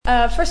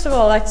First of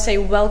all, I'd like to say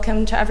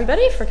welcome to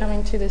everybody for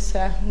coming to this,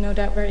 no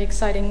doubt, very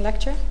exciting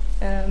lecture,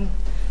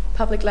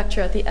 public lecture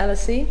at the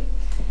LSE.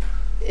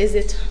 Is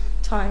it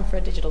time for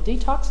a digital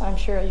detox? I'm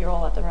sure you're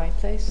all at the right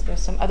place.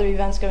 There's some other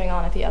events going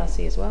on at the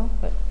LSE as well,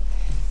 but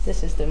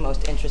this is the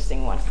most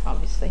interesting one,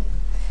 obviously.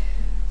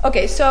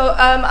 Okay, so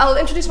I'll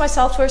introduce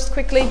myself first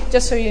quickly,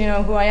 just so you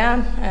know who I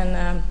am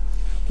and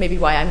maybe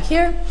why I'm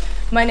here.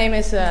 My name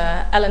is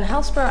Ellen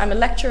Halsper. I'm a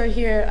lecturer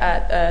here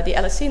at the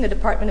LSE in the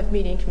Department of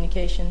Media and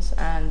Communications,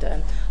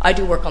 and I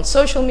do work on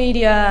social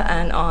media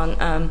and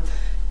on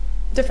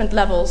different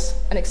levels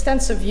and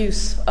extensive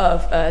use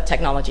of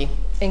technology,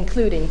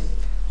 including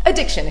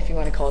addiction, if you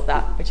want to call it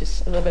that, which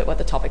is a little bit what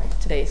the topic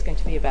today is going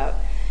to be about.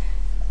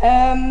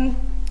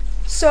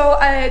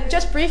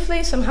 Just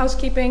briefly, some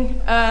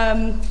housekeeping.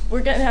 Daniel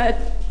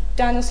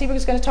Sieberg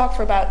is going to talk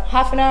for about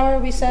half an hour,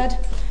 we said.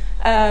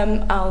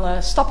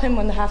 I'll stop him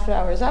when the half an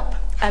hour is up.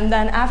 And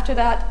then after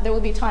that, there will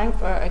be time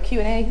for a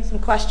Q&A, some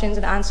questions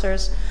and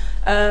answers.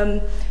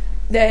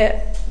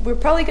 We're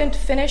probably going to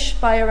finish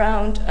by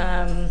around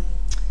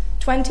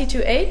 20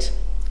 to 8,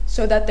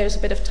 so that there's a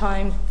bit of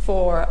time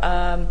for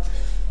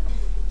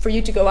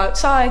you to go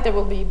outside. There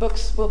will be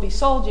books will be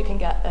sold. You can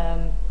get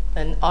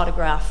an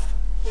autograph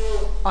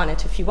on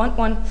it if you want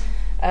one.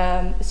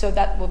 So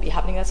that will be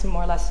happening. That's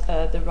more or less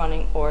the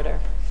running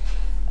order.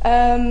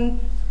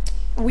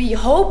 We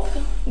hope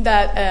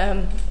that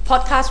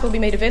podcasts will be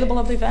made available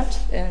of the event.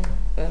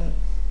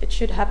 It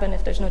should happen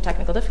if there's no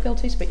technical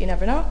difficulties, but you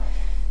never know.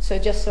 So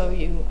just so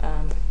you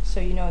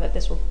know that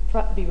this will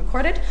be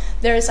recorded.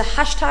 There is a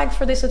hashtag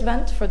for this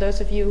event for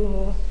those of you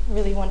who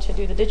really want to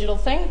do the digital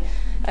thing,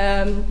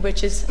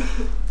 which is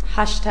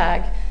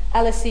hashtag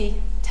LSE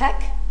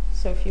Tech.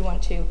 So if you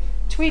want to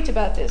tweet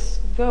about this,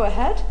 go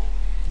ahead.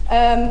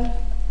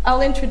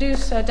 I'll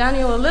introduce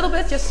Daniel a little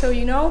bit, just so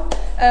you know,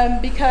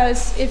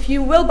 because if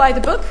you will buy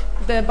the book,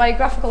 the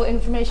biographical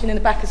information in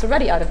the back is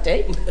already out of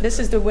date. This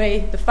is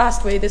the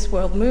fast way this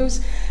world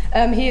moves.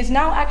 He is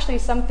now actually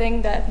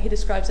something that he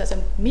describes as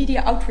a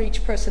media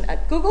outreach person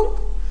at Google,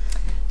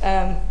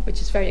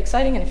 which is very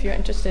exciting, and if you're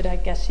interested, I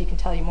guess he can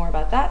tell you more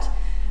about that.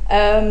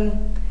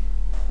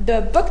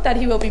 The book that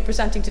he will be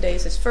presenting today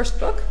is his first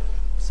book,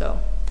 so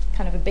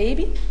kind of a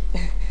baby.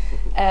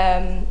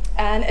 And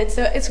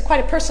it's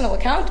quite a personal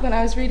account. When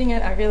I was reading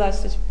it, I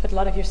realized you put a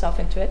lot of yourself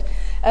into it.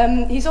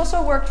 He's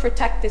also worked for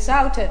Tech This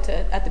Out at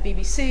the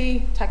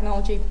BBC,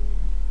 technology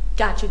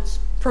gadgets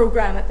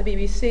program at the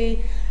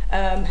BBC,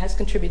 has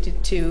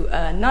contributed to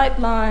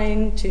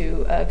Nightline,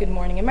 to Good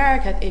Morning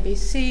America at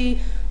ABC,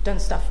 done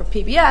stuff for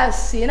PBS,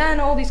 CNN,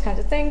 all these kinds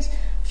of things.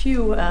 A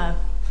few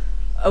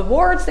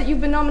awards that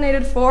you've been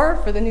nominated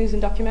for the News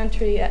and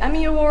Documentary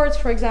Emmy Awards,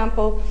 for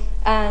example,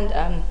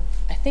 and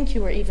I think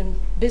you were even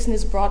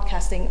Business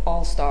Broadcasting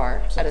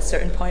All-Star at a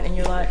certain point in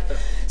your life.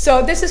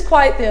 So this is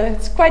quite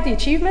the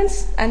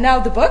achievements, and now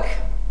the book.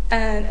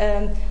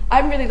 And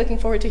I'm really looking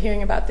forward to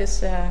hearing about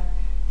this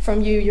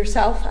from you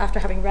yourself after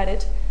having read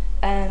it.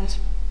 And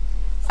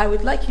I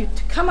would like you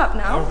to come up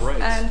now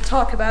and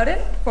talk about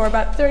it for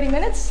about 30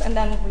 minutes, and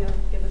then we'll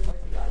give the floor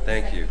to the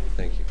audience.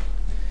 Thank you.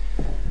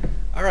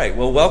 All right,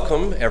 well,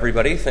 welcome,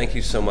 everybody. Thank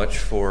you so much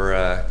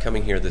for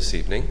coming here this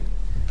evening.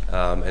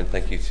 And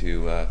thank you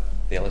to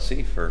the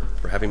LSE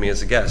for having me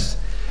as a guest.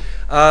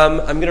 I'm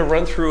going to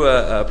run through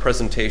a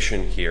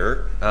presentation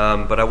here,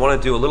 but I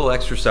want to do a little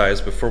exercise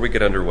before we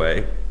get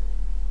underway.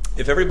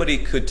 If everybody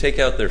could take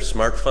out their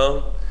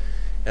smartphone,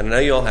 and I know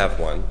you all have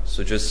one,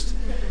 so just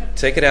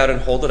take it out and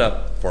hold it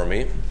up for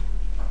me.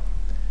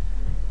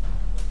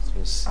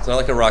 It's not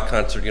like a rock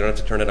concert, you don't have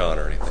to turn it on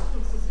or anything.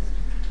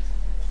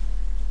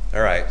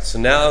 All right, so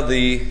now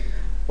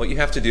what you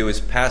have to do is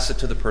pass it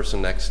to the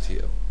person next to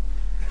you.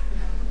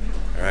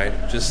 All right,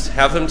 just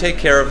have them take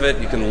care of it.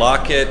 You can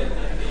lock it,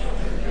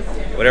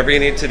 whatever you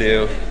need to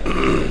do.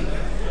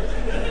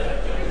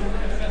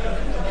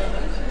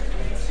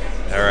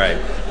 All right.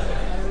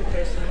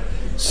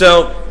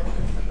 So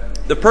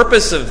the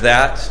purpose of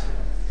that,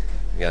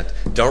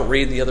 don't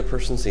read the other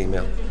person's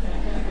email,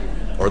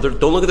 or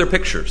don't look at their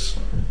pictures.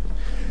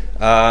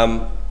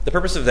 The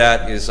purpose of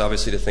that is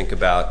obviously to think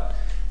about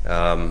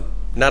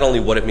not only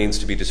what it means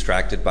to be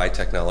distracted by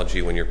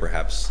technology when you're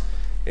perhaps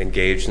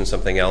engaged in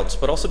something else,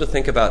 but also to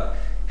think about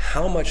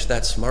how much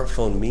that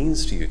smartphone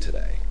means to you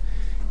today.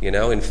 You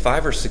know,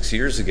 5 or 6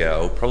 years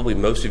ago, probably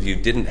most of you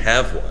didn't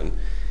have one,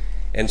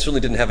 and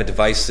certainly didn't have a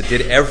device that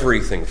did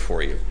everything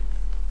for you.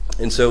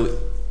 And so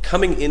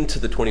coming into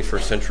the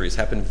 21st century has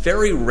happened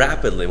very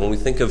rapidly when we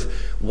think of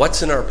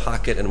what's in our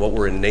pocket and what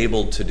we're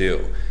enabled to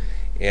do.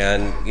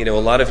 And, a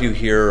lot of you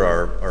here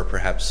are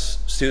perhaps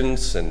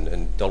students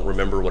and don't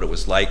remember what it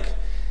was like,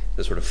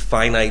 the sort of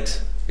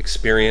finite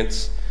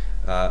experience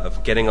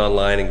of getting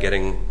online and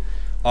getting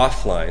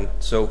offline.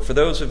 So for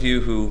those of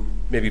you who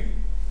maybe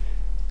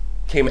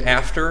came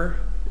after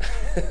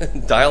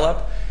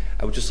dial-up,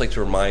 I would just like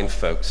to remind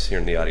folks here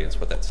in the audience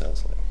what that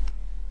sounds like.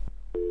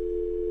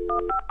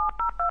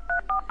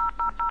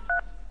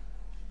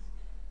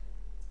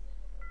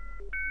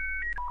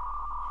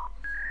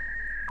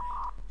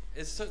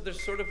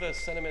 there's sort of a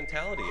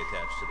sentimentality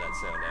attached to that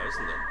sound now,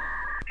 isn't there?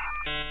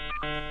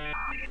 Yeah,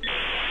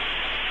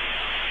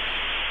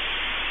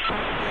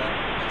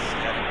 that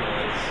static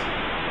noise.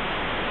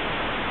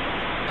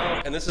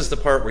 Oh, and this is the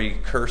part where you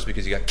curse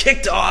because you got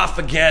kicked off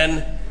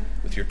again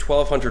with your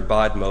 1200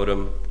 baud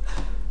modem.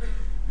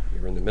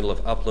 You're in the middle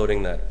of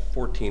uploading that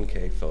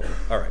 14K photo.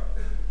 All right.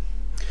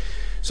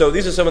 So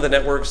these are some of the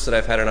networks that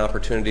I've had an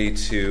opportunity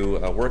to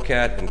work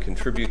at and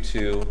contribute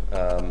to.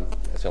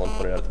 As Ellen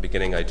pointed out at the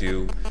beginning, I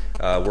do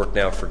work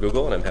now for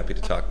Google, and I'm happy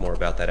to talk more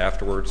about that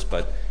afterwards.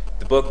 But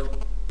the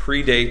book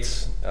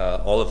predates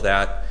all of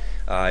that.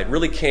 It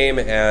really came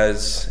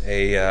as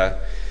a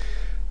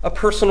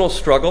personal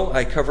struggle.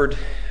 I covered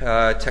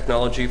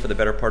technology for the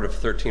better part of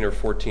 13 or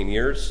 14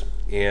 years,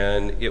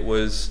 and it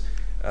was,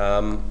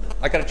 I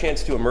got a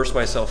chance to immerse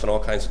myself in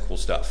all kinds of cool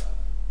stuff.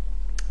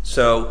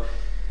 So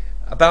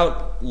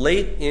about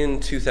late in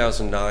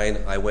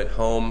 2009, I went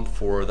home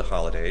for the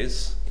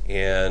holidays,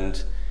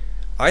 and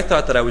I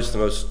thought that I was the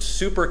most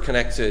super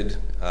connected,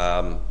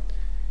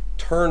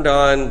 turned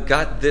on,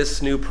 got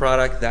this new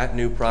product, that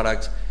new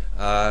product,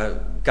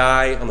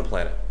 guy on the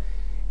planet.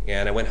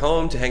 And I went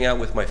home to hang out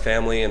with my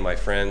family and my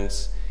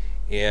friends,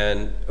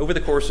 and over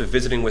the course of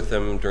visiting with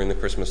them during the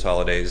Christmas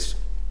holidays,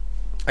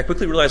 I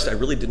quickly realized I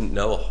really didn't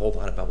know a whole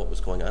lot about what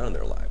was going on in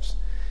their lives.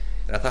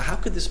 And I thought, how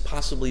could this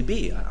possibly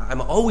be?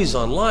 I'm always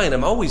online.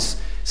 I'm always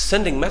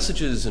sending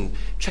messages and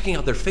checking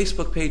out their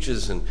Facebook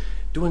pages and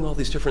doing all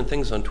these different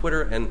things on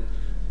Twitter. And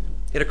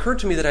it occurred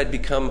to me that I'd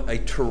become a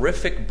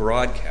terrific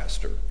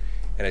broadcaster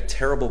and a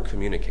terrible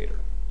communicator.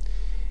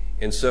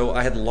 And so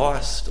I had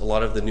lost a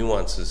lot of the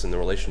nuances in the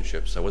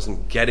relationships. I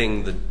wasn't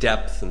getting the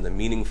depth and the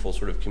meaningful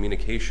sort of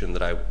communication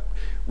that I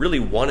really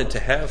wanted to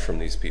have from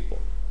these people.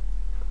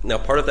 Now,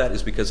 part of that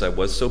is because I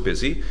was so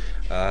busy.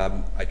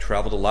 I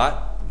traveled a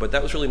lot, but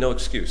that was really no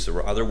excuse. There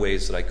were other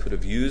ways that I could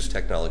have used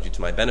technology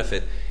to my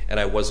benefit, and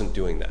I wasn't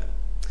doing that.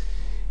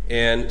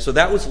 And so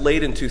that was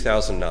late in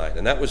 2009,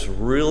 and that was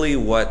really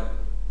what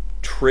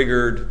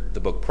triggered the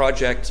book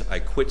project. I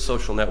quit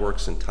social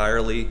networks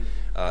entirely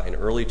in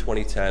early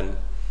 2010,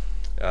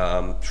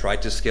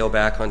 tried to scale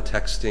back on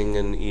texting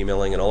and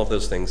emailing and all of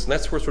those things, and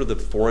that's where sort of the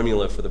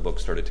formula for the book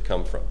started to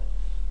come from.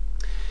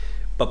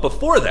 But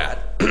before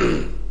that,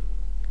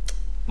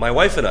 my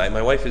wife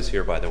is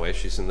here, by the way.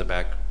 She's in the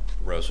back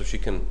row, so she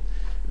can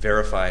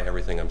verify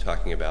everything I'm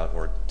talking about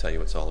or tell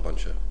you it's all a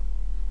bunch of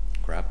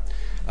crap,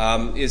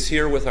 is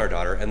here with our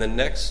daughter. And then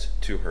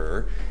next to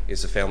her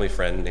is a family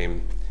friend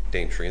named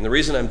Daintree. And the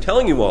reason I'm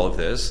telling you all of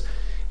this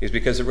is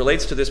because it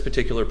relates to this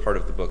particular part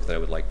of the book that I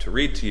would like to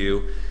read to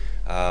you.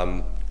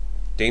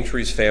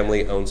 Daintree's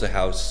family owns a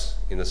house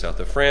in the south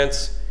of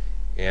France,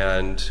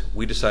 and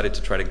we decided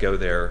to try to go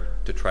there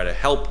to try to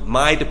help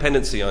my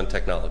dependency on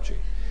technology.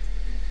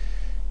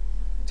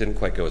 Didn't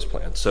quite go as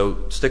planned,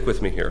 so stick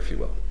with me here if you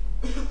will.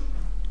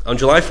 On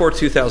July 4,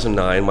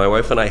 2009, my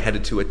wife and I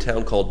headed to a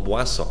town called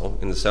Boisson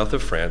in the south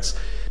of France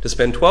to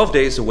spend 12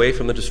 days away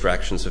from the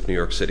distractions of New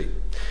York City.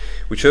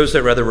 We chose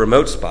that rather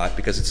remote spot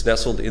because it's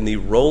nestled in the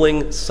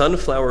rolling,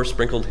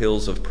 sunflower-sprinkled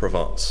hills of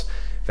Provence,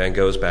 Van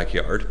Gogh's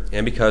backyard,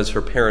 and because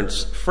her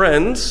parents'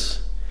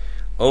 friends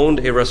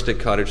owned a rustic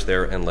cottage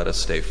there and let us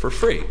stay for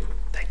free.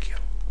 Thank you.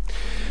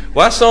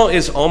 Boisson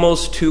is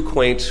almost too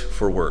quaint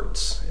for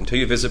words. Until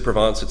you visit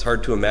Provence, it's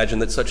hard to imagine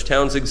that such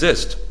towns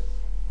exist.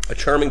 A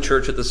charming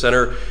church at the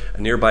center,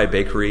 a nearby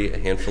bakery, a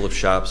handful of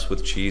shops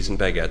with cheese and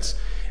baguettes,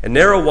 and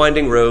narrow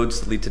winding roads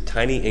that lead to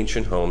tiny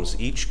ancient homes,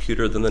 each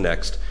cuter than the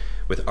next,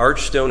 with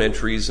arched stone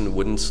entries and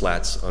wooden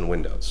slats on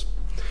windows.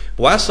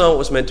 Boisson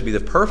was meant to be the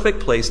perfect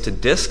place to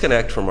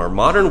disconnect from our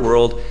modern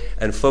world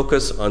and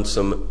focus on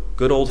some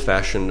good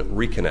old-fashioned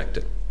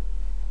reconnecting.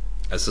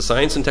 As the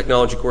science and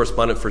technology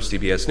correspondent for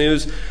CBS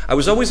News, I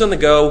was always on the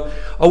go,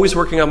 always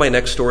working on my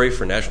next story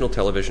for national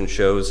television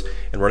shows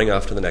and running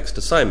off to the next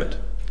assignment.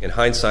 In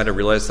hindsight, I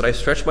realized that I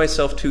stretched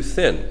myself too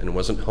thin and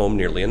wasn't home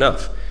nearly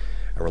enough.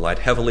 I relied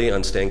heavily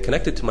on staying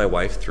connected to my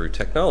wife through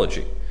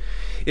technology.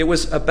 It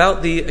was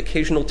about the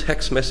occasional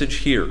text message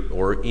here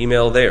or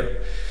email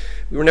there.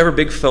 We were never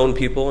big phone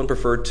people and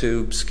preferred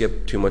to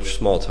skip too much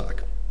small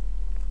talk.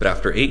 But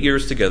after 8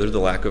 years together, the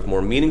lack of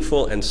more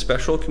meaningful and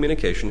special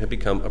communication had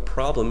become a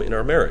problem in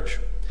our marriage.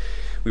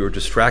 We were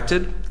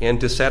distracted and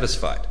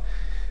dissatisfied.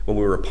 When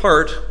we were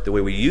apart, the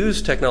way we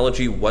used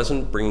technology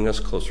wasn't bringing us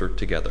closer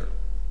together.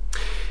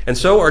 And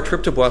so our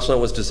trip to Boisson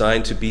was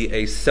designed to be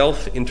a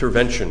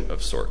self-intervention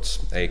of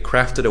sorts, a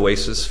crafted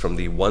oasis from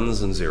the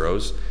ones and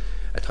zeros,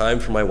 a time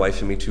for my wife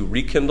and me to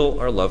rekindle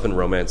our love and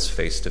romance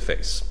face to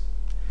face.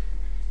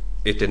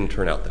 It didn't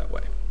turn out that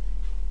way.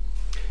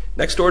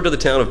 Next door to the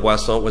town of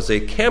Boisson was a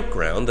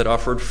campground that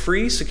offered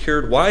free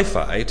secured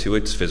Wi-Fi to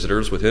its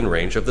visitors within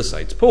range of the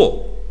site's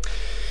pool.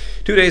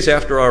 2 days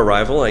after our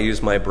arrival, I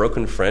used my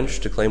broken French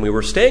to claim we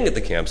were staying at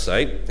the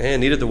campsite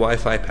and needed the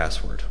Wi-Fi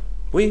password.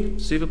 Oui,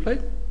 s'il vous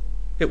plaît?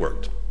 It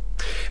worked.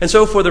 And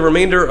so for the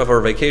remainder of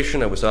our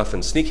vacation, I was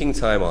often sneaking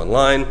time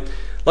online,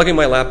 lugging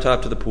my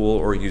laptop to the pool,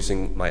 or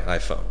using my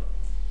iPhone.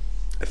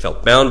 I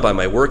felt bound by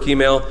my work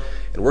email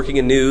And working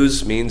in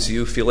news means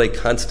you feel a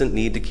constant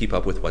need to keep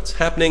up with what's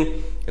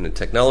happening, and in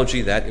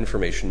technology, that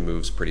information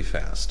moves pretty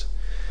fast.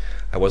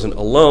 I wasn't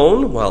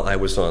alone while I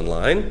was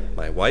online.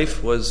 My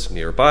wife was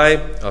nearby,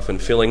 often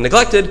feeling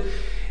neglected,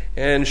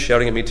 and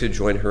shouting at me to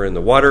join her in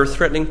the water,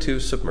 threatening to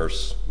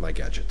submerge my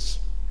gadgets.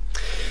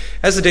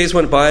 As the days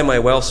went by, my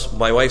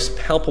wife's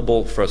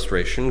palpable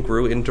frustration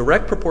grew in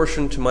direct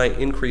proportion to my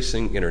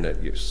increasing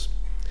internet use.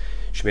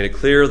 She made it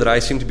clear that I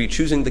seemed to be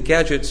choosing the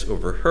gadgets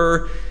over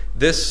her.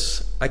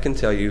 This, I can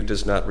tell you,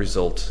 does not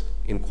result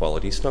in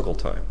quality snuggle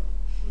time.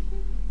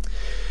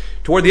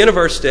 Toward the end of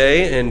our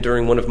stay, and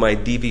during one of my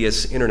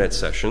devious internet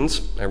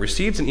sessions, I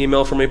received an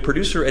email from a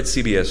producer at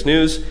CBS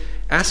News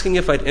asking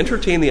if I'd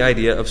entertain the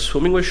idea of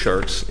swimming with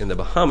sharks in the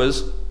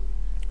Bahamas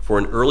for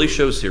an early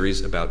show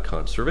series about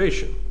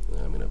conservation.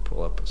 I'm going to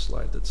pull up a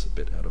slide that's a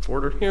bit out of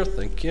order here.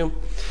 Thank you.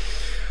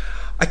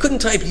 I couldn't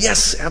type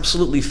yes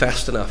absolutely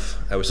fast enough.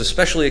 I was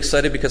especially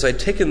excited because I'd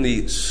taken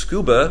the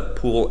scuba,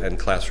 pool, and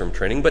classroom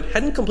training, but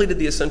hadn't completed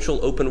the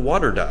essential open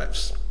water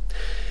dives.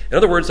 In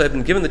other words, I've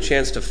been given the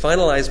chance to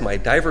finalize my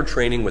diver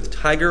training with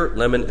tiger,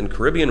 lemon, and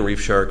Caribbean reef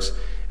sharks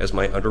as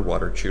my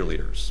underwater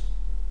cheerleaders.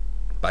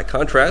 By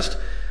contrast,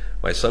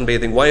 my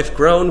sunbathing wife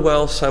groaned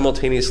while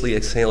simultaneously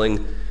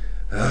exhaling,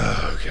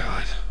 "Oh,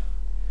 God."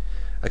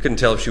 I couldn't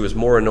tell if she was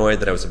more annoyed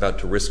that I was about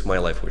to risk my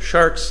life with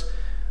sharks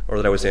or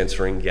that I was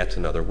answering yet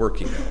another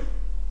work email.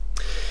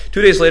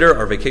 2 days later,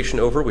 our vacation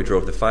over, we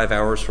drove the 5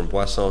 hours from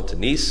Boisson to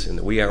Nice in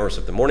the wee hours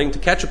of the morning to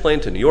catch a plane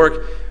to New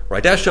York, where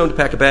I dashed home to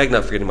pack a bag,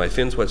 not forgetting my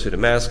fin, sweatsuit,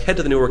 and mask, head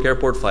to the Newark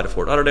airport, fly to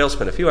Fort Lauderdale,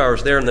 spend a few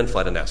hours there, and then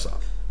fly to Nassau.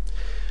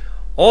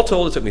 All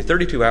told, it took me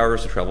 32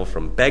 hours to travel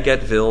from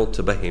Baguetteville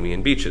to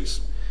Bahamian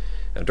beaches.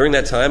 Now, during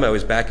that time, I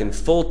was back in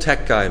full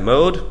tech guy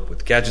mode,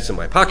 with gadgets in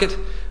my pocket,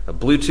 a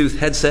Bluetooth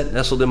headset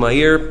nestled in my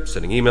ear,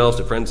 sending emails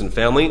to friends and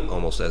family,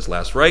 almost as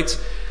last rites,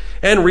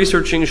 and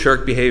researching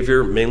shark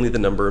behavior, mainly the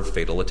number of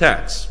fatal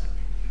attacks.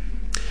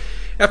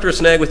 After a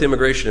snag with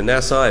immigration in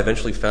Nassau, I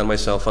eventually found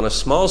myself on a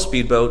small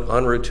speedboat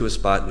en route to a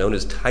spot known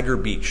as Tiger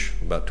Beach,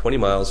 about 20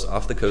 miles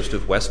off the coast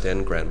of West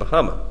End, Grand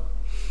Bahama.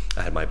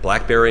 I had my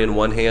BlackBerry in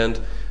one hand,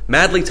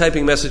 madly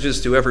typing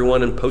messages to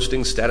everyone and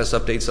posting status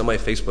updates on my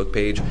Facebook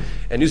page,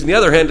 and using the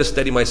other hand to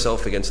steady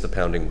myself against the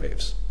pounding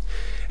waves.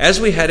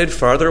 As we headed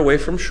farther away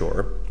from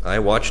shore, I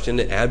watched in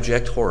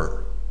abject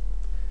horror,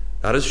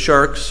 not as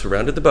sharks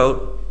surrounded the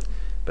boat,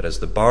 but as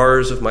the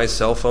bars of my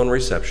cell phone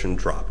reception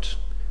dropped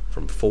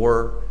from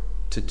 4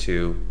 to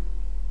 2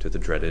 to the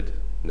dreaded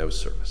no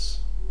service.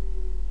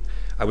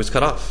 I was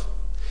cut off.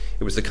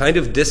 It was the kind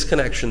of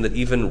disconnection that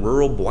even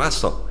rural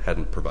Boisson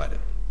hadn't provided.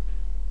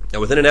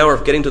 Now, within an hour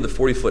of getting to the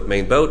 40-foot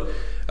main boat,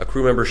 a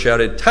crew member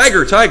shouted,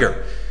 "Tiger,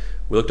 tiger!"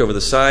 We looked over the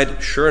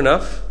side. Sure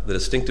enough, the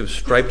distinctive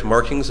striped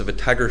markings of a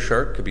tiger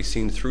shark could be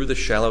seen through the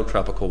shallow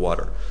tropical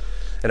water.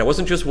 And it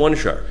wasn't just one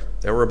shark.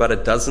 There were about a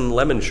dozen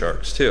lemon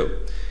sharks, too,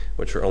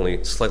 which are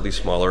only slightly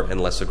smaller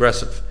and less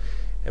aggressive.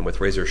 And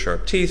with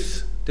razor-sharp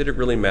teeth, did it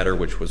really matter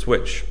which was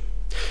which?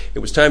 It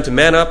was time to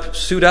man up,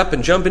 suit up,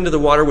 and jump into the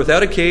water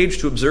without a cage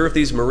to observe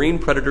these marine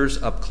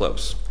predators up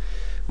close.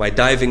 My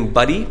diving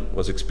buddy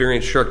was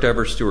experienced shark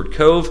diver Stuart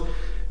Cove,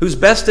 whose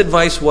best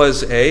advice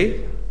was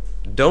A,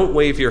 don't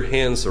wave your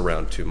hands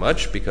around too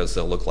much because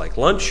they'll look like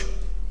lunch,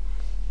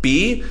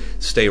 B,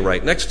 stay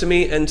right next to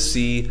me, and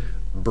C,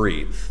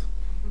 breathe.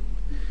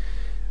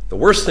 The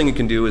worst thing you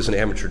can do as an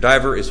amateur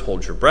diver is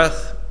hold your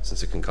breath,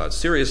 since it can cause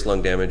serious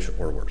lung damage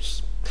or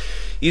worse.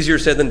 Easier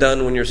said than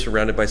done when you're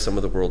surrounded by some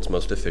of the world's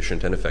most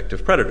efficient and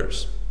effective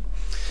predators.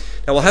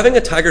 Now, while having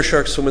a tiger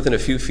shark swim within a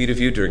few feet of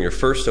you during your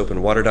first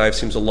open water dive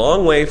seems a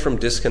long way from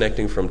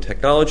disconnecting from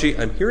technology,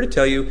 I'm here to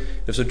tell you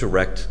there's a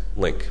direct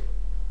link.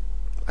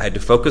 I had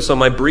to focus on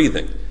my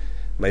breathing,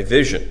 my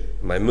vision,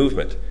 my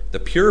movement, the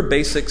pure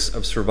basics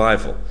of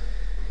survival.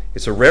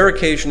 It's a rare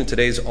occasion in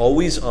today's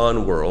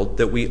always-on world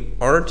that we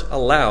aren't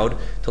allowed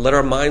to let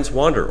our minds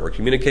wander or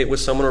communicate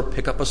with someone or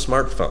pick up a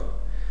smartphone.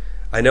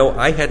 I know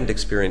I hadn't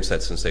experienced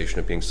that sensation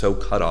of being so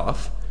cut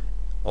off,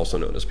 also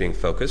known as being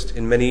focused,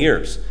 in many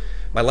years.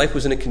 My life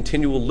was in a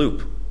continual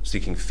loop,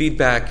 seeking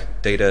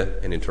feedback, data,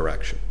 and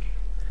interaction.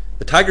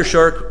 The tiger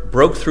shark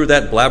broke through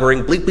that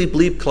blabbering bleep, bleep,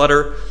 bleep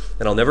clutter,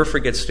 and I'll never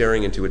forget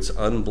staring into its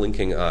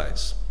unblinking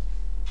eyes.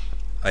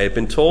 I had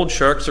been told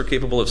sharks are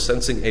capable of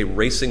sensing a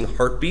racing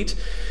heartbeat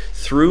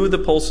through the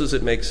pulses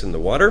it makes in the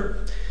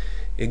water.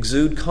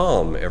 Exude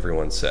calm,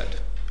 everyone said.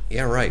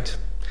 Yeah, right.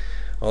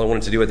 All I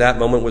wanted to do at that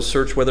moment was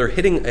search whether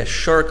hitting a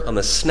shark on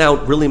the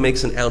snout really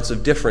makes an ounce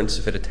of difference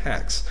if it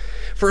attacks.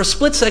 For a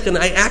split second,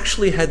 I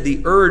actually had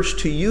the urge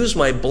to use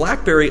my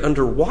BlackBerry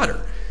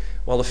underwater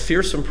while a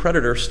fearsome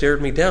predator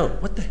stared me down.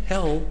 What the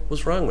hell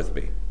was wrong with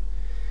me?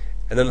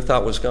 And then the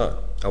thought was gone.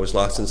 I was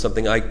lost in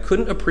something I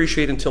couldn't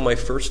appreciate until my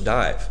first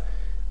dive,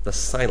 the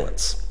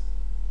silence.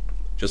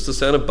 Just the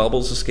sound of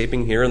bubbles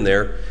escaping here and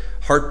there,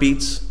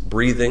 heartbeats,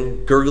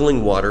 breathing,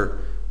 gurgling water,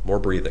 more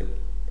breathing.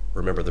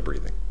 Remember the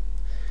breathing.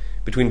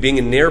 Between being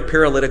in near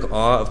paralytic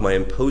awe of my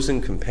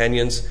imposing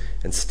companions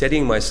and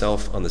steadying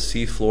myself on the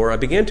sea floor, I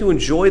began to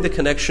enjoy the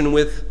connection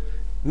with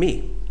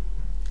me,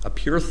 a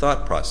pure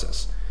thought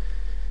process.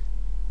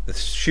 The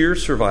sheer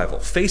survival,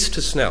 face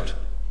to snout.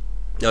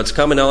 Now, it's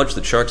common knowledge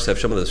that sharks have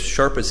some of the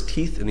sharpest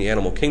teeth in the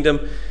animal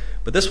kingdom,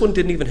 but this one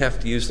didn't even have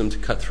to use them to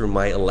cut through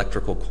my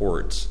electrical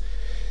cords.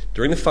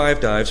 During the 5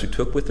 dives we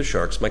took with the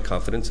sharks, my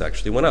confidence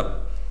actually went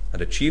up.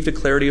 I'd achieved a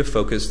clarity of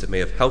focus that may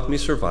have helped me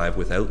survive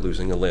without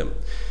losing a limb.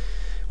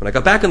 When I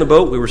got back on the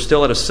boat, we were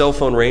still at a cell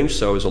phone range,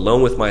 so I was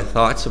alone with my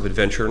thoughts of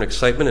adventure and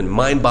excitement and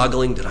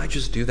mind-boggling, did I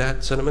just do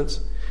that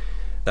sentiments?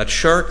 That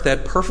shark,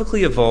 that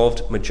perfectly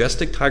evolved,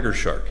 majestic tiger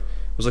shark,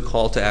 was a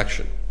call to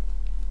action.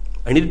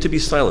 I needed to be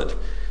silent,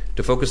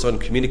 to focus on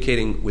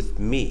communicating with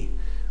me,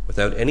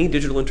 without any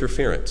digital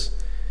interference.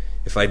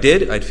 If I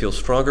did, I'd feel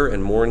stronger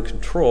and more in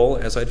control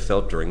as I'd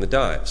felt during the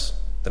dives.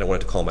 Then I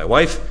wanted to call my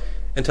wife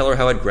and tell her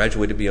how I'd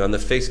graduated beyond the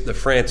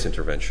France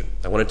intervention.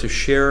 I wanted to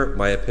share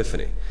my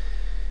epiphany.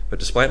 But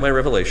despite my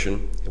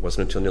revelation, it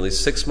wasn't until nearly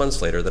 6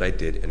 months later that I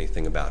did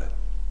anything about it.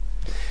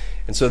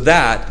 And so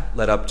that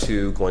led up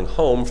to going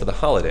home for the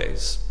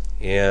holidays.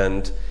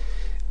 And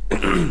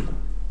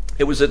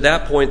it was at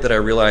that point that I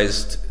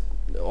realized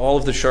all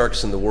of the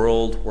sharks in the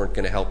world weren't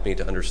going to help me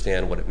to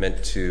understand what it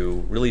meant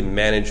to really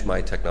manage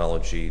my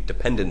technology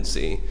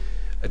dependency,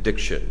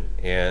 addiction.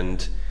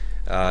 And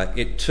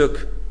it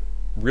took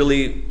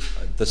really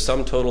the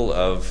sum total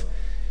of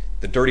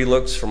the dirty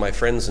looks from my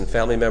friends and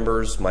family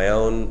members, my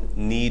own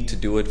need to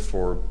do it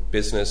for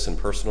business and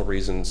personal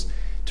reasons,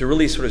 to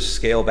really sort of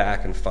scale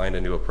back and find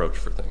a new approach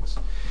for things.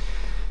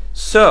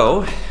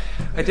 So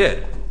I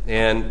did,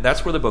 and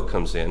that's where the book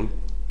comes in,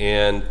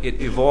 and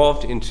it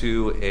evolved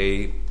into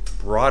a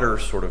broader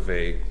sort of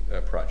a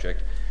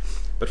project.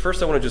 But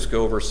first I want to just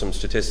go over some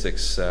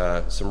statistics,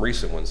 some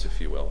recent ones, if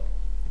you will.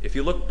 If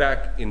you look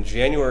back in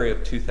January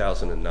of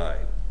 2009,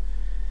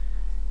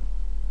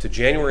 to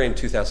January in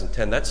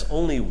 2010, that's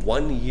only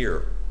 1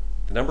 year.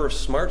 The number of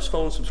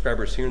smartphone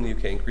subscribers here in the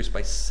UK increased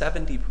by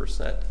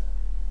 70%.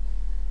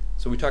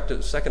 So we talked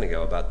a second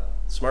ago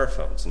about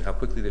smartphones and how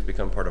quickly they've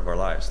become part of our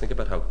lives. Think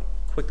about how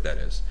quick that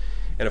is.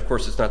 And of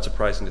course, it's not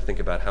surprising to think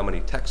about how many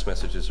text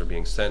messages are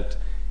being sent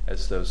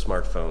as those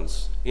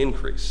smartphones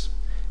increase.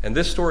 And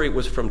this story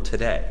was from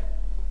today.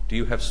 Do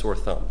you have sore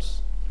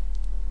thumbs?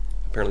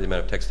 Apparently the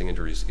amount of texting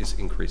injuries is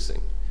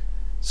increasing.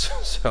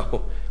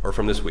 Or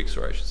from this week,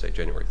 sorry, I should say,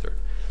 January 3rd.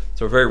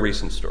 So a very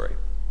recent story.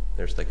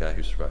 There's that guy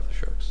who survived the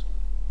sharks.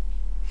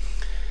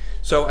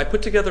 So I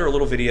put together a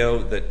little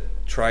video that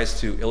tries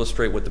to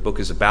illustrate what the book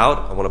is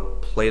about. I want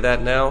to play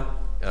that now.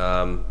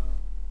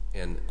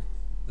 And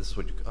this is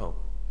what you... Oh.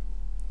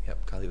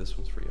 Yep, Kylie, this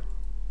one's for you.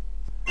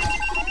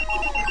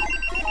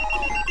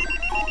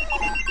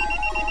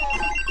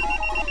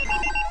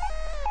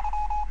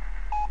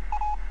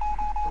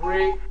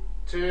 3,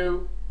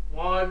 2,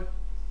 1,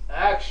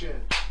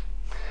 action.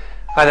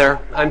 Hi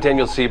there, I'm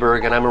Daniel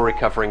Sieberg, and I'm a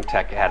recovering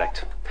tech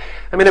addict.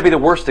 I may not be the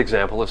worst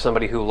example of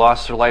somebody who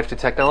lost their life to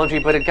technology,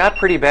 but it got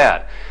pretty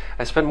bad.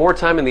 I spent more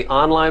time in the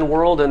online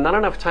world and not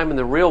enough time in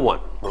the real one.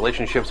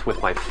 Relationships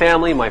with my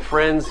family, my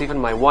friends, even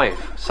my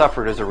wife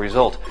suffered as a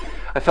result.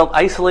 I felt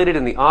isolated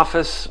in the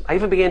office. I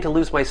even began to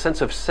lose my sense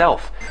of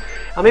self.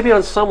 Now, maybe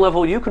on some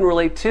level you can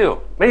relate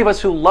too. Many of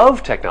us who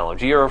love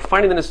technology are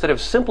finding that instead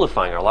of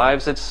simplifying our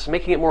lives, it's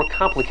making it more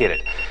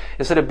complicated.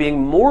 Instead of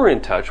being more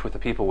in touch with the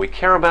people we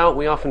care about,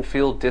 we often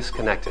feel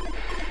disconnected.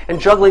 And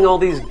juggling all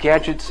these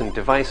gadgets and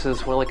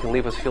devices, well, it can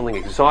leave us feeling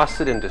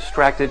exhausted and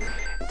distracted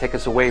and take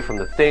us away from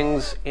the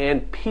things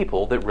and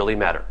people that really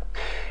matter.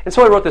 And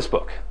so I wrote this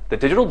book, The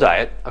Digital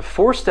Diet, a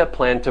 4-step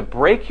plan to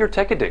break your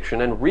tech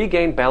addiction and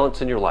regain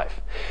balance in your life.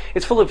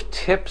 It's full of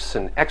tips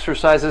and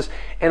exercises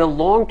and a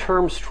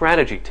long-term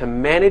strategy to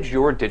manage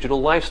your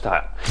digital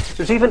lifestyle.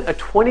 There's even a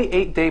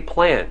 28-day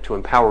plan to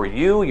empower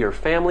you, your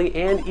family,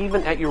 and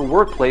even at your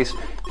workplace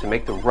to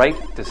make the right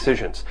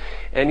decisions.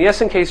 And yes,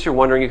 in case you're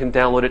wondering, you can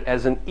download it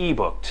as an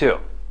ebook too.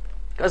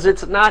 Because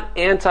it's not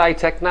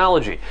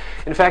anti-technology.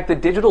 In fact, the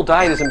digital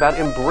diet is about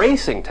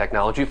embracing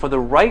technology for the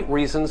right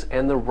reasons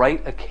and the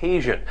right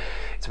occasion.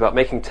 It's about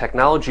making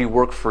technology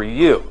work for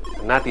you,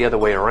 and not the other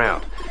way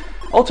around.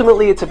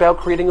 Ultimately, it's about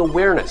creating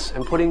awareness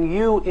and putting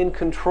you in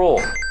control.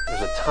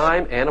 There's a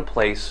time and a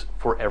place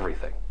for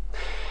everything.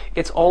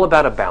 It's all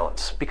about a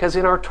balance, because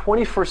in our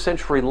 21st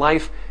century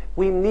life,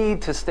 we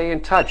need to stay in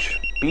touch,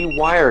 be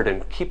wired,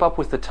 and keep up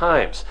with the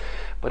times.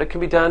 But it can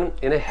be done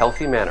in a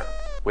healthy manner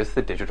with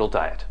the digital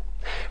diet.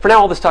 For now,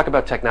 all this talk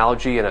about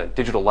technology and a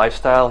digital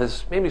lifestyle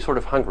has made me sort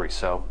of hungry,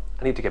 so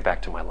I need to get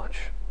back to my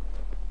lunch.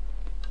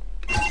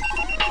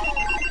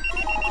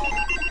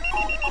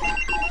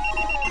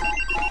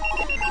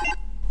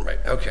 Right,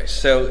 okay,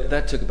 so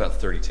that took about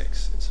 30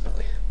 takes,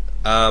 incidentally.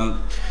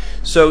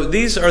 So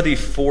these are the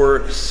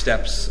 4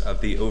 steps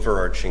of the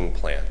overarching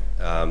plan,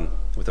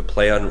 with a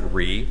play on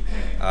re.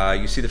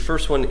 You see the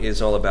first one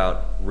is all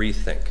about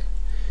rethink.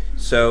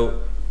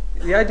 So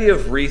the idea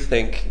of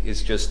rethink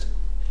is just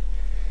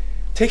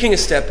taking a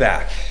step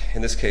back,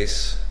 in this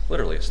case,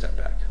 literally a step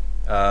back,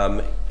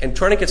 and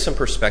trying to get some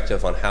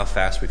perspective on how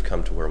fast we've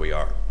come to where we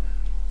are.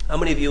 How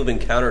many of you have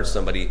encountered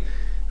somebody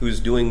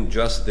who's doing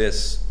just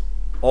this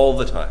all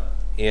the time?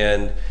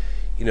 And,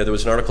 you know, there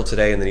was an article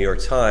today in the New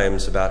York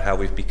Times about how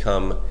we've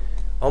become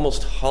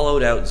almost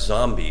hollowed out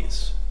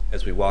zombies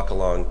as we walk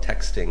along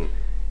texting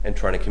and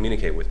trying to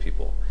communicate with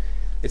people.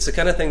 It's the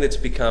kind of thing that's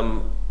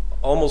become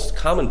almost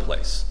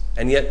commonplace,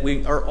 and yet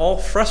we are all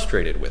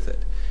frustrated with it.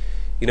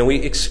 You know, we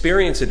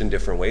experience it in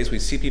different ways. We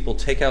see people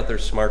take out their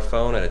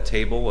smartphone at a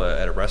table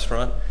at a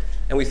restaurant,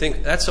 and we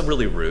think, that's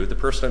really rude. The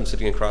person I'm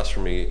sitting across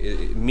from me,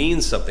 it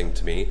means something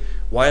to me.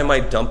 Why am I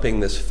dumping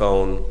this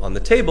phone on the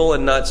table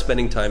and not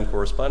spending time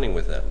corresponding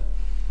with them?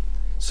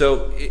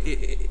 So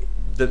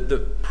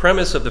the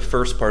premise of the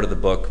first part of the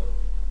book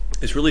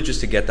is really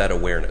just to get that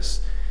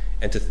awareness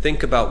and to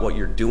think about what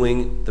you're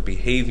doing, the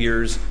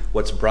behaviors,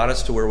 what's brought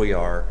us to where we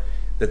are,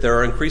 that there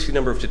are an increasing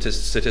number of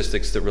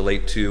statistics that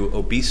relate to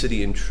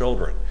obesity in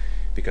children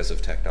because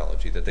of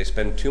technology, that they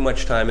spend too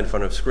much time in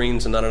front of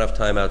screens and not enough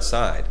time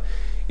outside.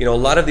 You know, a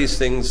lot of these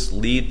things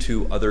lead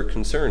to other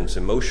concerns,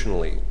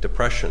 emotionally,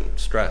 depression,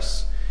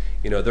 stress.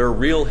 You know, there are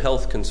real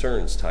health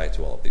concerns tied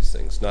to all of these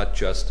things, not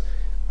just,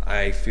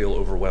 I feel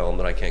overwhelmed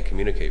and I can't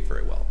communicate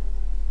very well.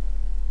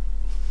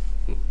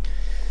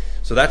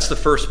 So that's the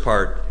first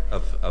part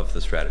of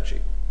the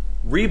strategy.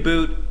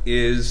 Reboot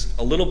is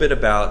a little bit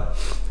about,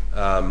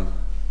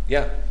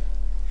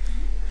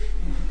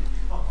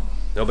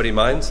 Nobody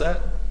minds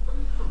that?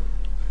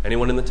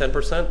 Anyone in the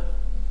 10%?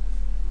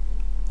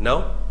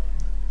 No?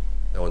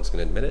 No one's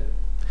going to admit it.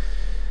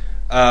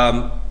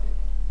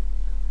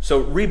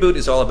 So reboot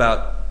is all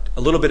about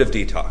a little bit of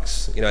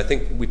detox. You know, I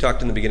think we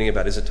talked in the beginning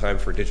about, is it time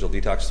for a digital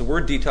detox? The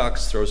word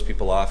detox throws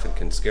people off and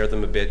can scare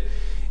them a bit.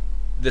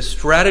 The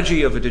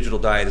strategy of a digital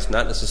diet is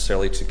not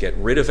necessarily to get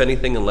rid of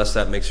anything unless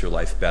that makes your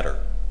life better.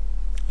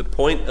 The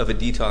point of a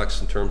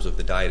detox in terms of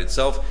the diet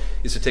itself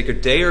is to take a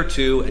day or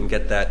two and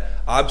get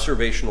that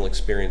observational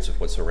experience of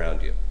what's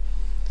around you.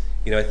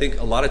 You know, I think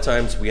a lot of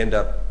times we end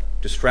up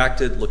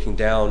distracted, looking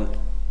down,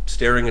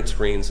 staring at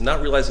screens, and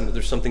not realizing that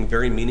there's something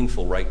very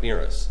meaningful right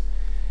near us.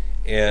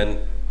 And,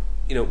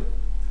 you know,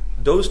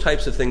 those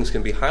types of things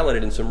can be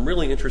highlighted in some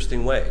really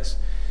interesting ways.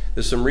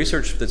 There's some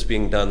research that's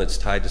being done that's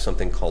tied to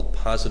something called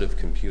positive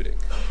computing.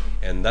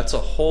 And that's a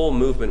whole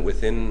movement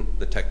within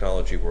the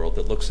technology world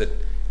that looks at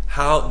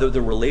how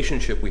the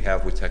relationship we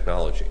have with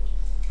technology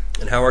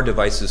and how our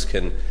devices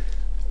can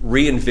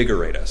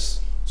reinvigorate us.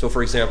 So,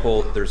 for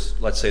example,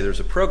 let's say there's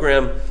a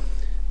program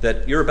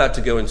that you're about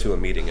to go into a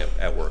meeting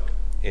at work,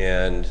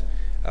 and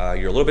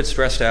you're a little bit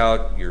stressed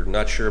out, you're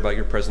not sure about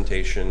your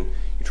presentation,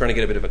 you're trying to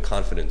get a bit of a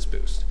confidence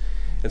boost.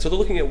 And so they're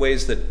looking at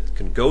ways that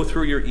can go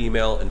through your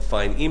email and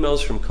find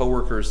emails from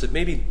coworkers that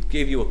maybe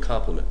gave you a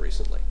compliment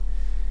recently,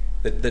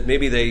 that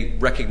maybe they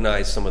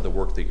recognize some of the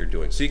work that you're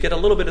doing. So you get a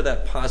little bit of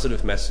that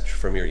positive message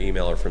from your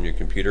email or from your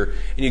computer,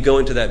 and you go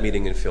into that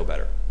meeting and feel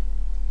better.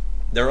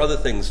 There are other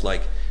things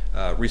like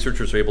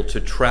researchers are able to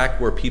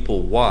track where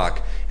people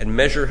walk and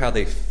measure how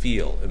they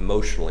feel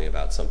emotionally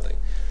about something.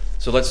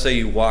 So let's say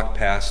you walk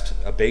past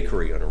a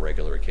bakery on a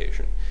regular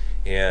occasion,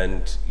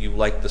 and you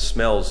like the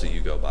smells that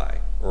you go by,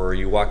 or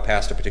you walk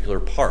past a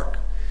particular park,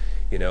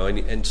 you know,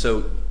 and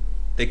so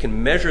they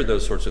can measure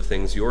those sorts of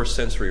things, your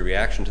sensory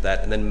reaction to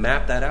that, and then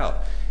map that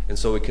out. And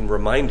so it can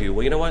remind you,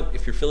 well, you know what,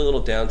 if you're feeling a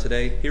little down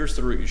today, here's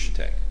the route you should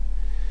take.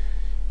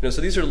 You know,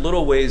 so these are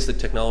little ways that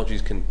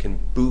technologies can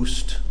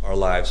boost our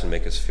lives and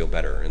make us feel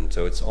better. And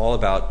so it's all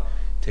about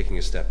taking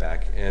a step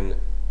back. And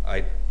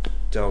I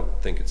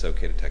don't think it's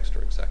okay to text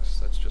during sex.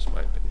 That's just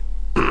my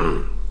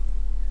opinion.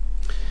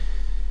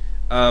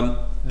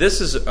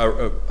 This is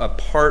a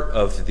part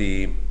of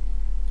the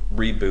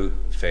reboot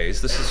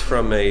phase. This is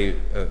from a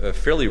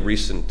fairly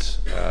recent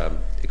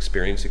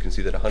experience. You can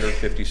see that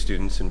 150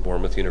 students in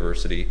Bournemouth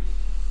University,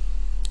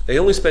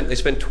 they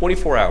spent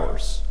 24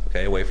 hours,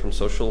 away from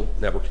social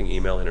networking,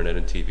 email, internet,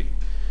 and TV.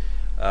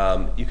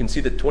 You can see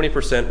that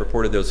 20%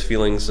 reported those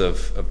feelings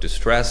of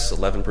distress,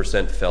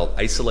 11% felt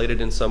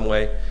isolated in some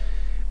way.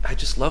 I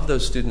just love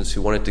those students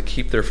who wanted to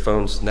keep their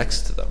phones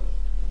next to them,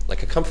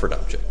 like a comfort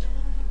object.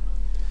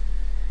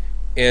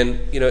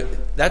 And, you know,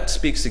 that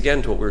speaks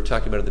again to what we were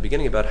talking about at the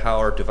beginning about how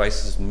our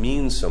devices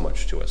mean so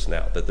much to us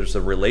now, that there's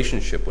a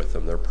relationship with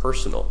them, they're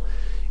personal.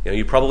 You know,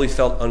 you probably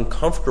felt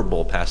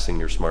uncomfortable passing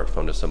your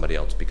smartphone to somebody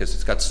else because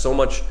it's got so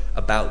much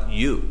about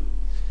you.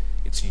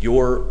 It's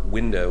your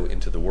window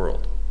into the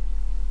world.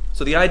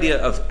 So the idea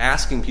of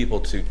asking people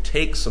to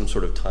take some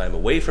sort of time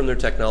away from their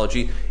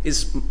technology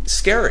is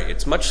scary.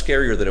 It's much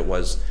scarier than it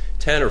was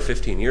 10 or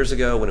 15 years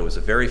ago when it was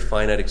a very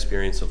finite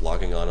experience of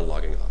logging on and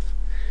logging off.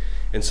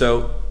 And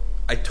so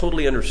I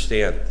totally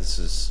understand that this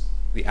is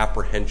the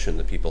apprehension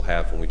that people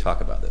have when we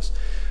talk about this.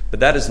 But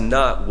that is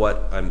not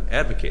what I'm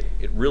advocating.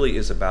 It really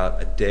is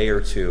about a day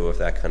or two of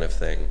that kind of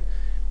thing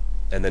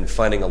and then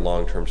finding a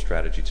long-term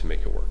strategy to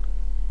make it work.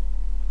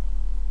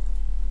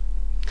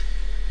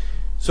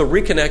 So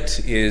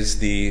Reconnect is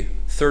the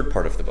third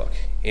part of the book.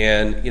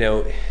 And, you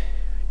know,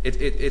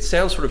 it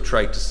sounds sort of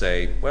trite to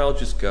say, well,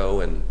 just go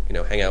and, you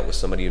know, hang out with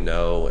somebody you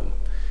know and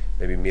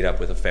maybe meet up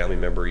with a family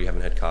member you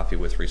haven't had coffee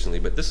with recently.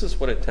 But this is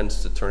what it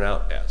tends to turn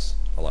out as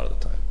a lot of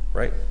the time,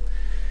 right?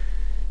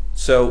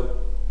 So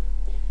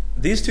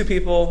these two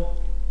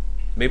people,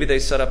 maybe they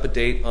set up a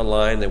date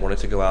online, they wanted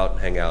to go out and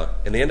hang out,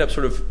 and they end up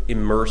sort of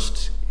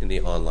immersed in the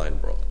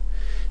online world.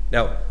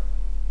 Now,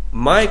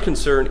 my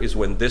concern is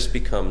when this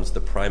becomes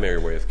the primary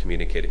way of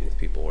communicating with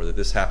people, or that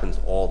this happens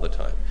all the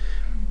time.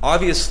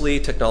 Obviously,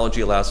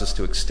 technology allows us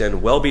to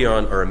extend well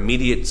beyond our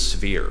immediate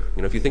sphere.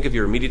 If you think of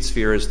your immediate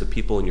sphere as the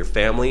people in your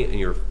family and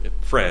your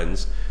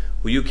friends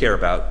who you care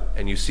about,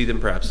 and you see them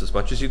perhaps as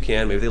much as you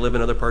can, maybe they live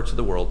in other parts of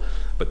the world,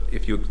 but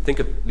if you think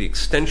of the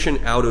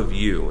extension out of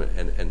you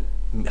and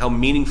how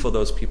meaningful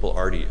those people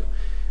are to you,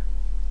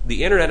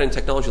 the internet and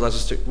technology allows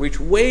us to reach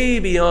way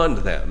beyond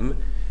them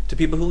to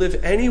people who live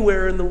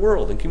anywhere in the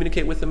world and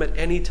communicate with them at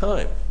any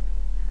time.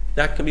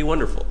 That can be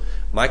wonderful.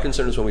 My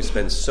concern is when we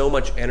spend so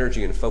much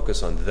energy and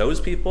focus on those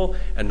people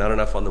and not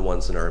enough on the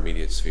ones in our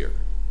immediate sphere.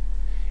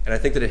 And I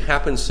think that it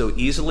happens so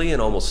easily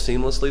and almost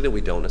seamlessly that we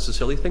don't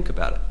necessarily think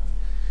about it.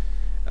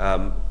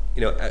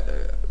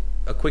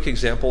 A quick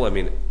example,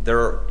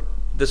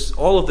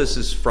 all of this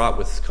is fraught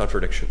with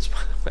contradictions, by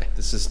the way.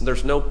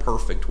 There's no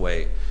perfect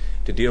way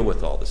to deal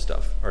with all this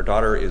stuff. Our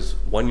daughter is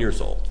 1 year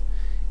old,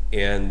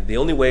 and the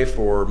only way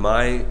for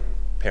my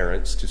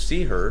parents to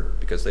see her,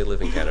 because they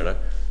live in Canada,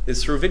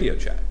 is through video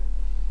chat.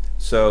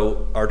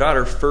 So our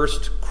daughter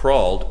first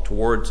crawled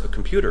towards a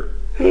computer.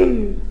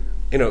 It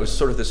was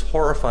sort of this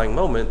horrifying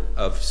moment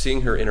of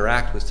seeing her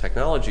interact with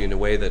technology in a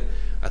way that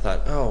I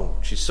thought, oh,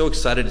 she's so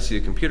excited to see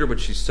the computer, but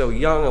she's so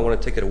young, I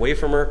want to take it away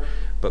from her,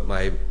 but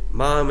my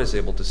mom is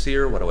able to see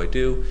her, what do I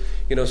do?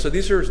 So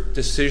these are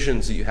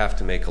decisions that you have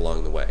to make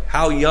along the way.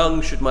 How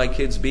young should my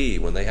kids be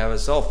when they have a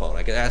cell phone?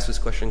 I get asked this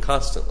question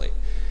constantly.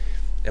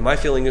 And my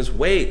feeling is,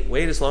 wait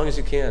as long as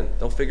you can.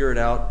 They'll figure it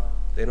out.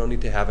 They don't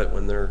need to have it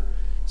when they're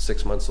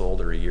 6 months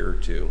old or a year or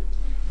two.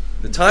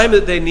 The time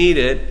that they need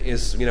it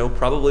is,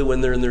 probably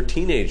when they're in their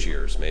teenage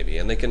years, maybe,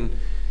 and they can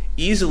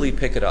easily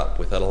pick it up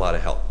without a lot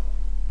of help.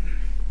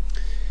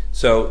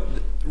 So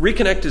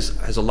Reconnect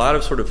has a lot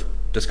of sort of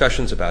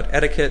discussions about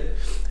etiquette,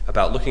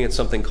 about looking at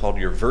something called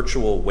your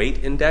virtual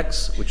weight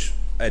index, which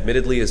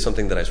admittedly is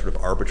something that I sort of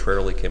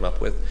arbitrarily came up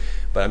with,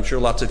 but I'm sure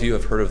lots of you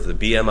have heard of the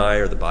BMI,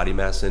 or the body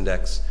mass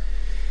index.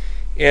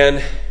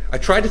 And I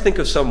tried to think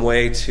of some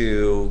way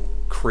to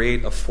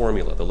create a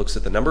formula that looks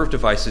at the number of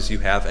devices you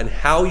have and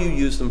how you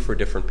use them for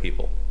different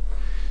people.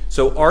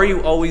 So are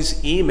you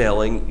always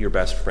emailing your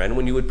best friend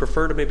when you would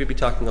prefer to maybe be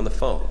talking on the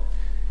phone?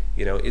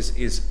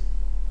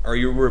 Are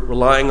you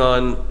relying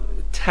on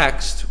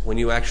text when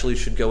you actually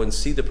should go and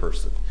see the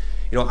person?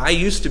 I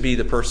used to be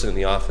the person in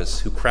the office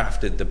who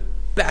crafted the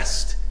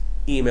best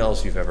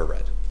emails you've ever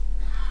read.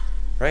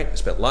 Right? I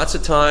spent lots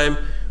of time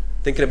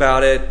thinking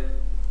about it,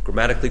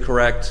 grammatically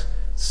correct,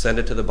 send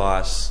it to the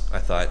boss. I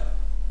thought,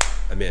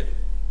 I'm in.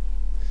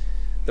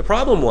 The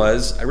problem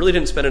was I really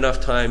didn't spend enough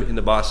time in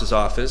the boss's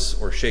office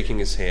or shaking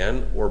his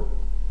hand or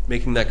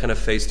making that kind of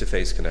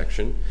face-to-face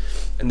connection.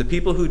 And the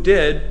people who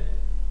did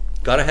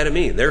got ahead of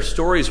me. Their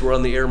stories were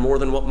on the air more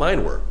than what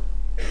mine were.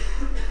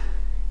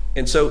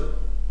 And so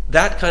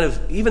that kind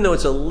of, even though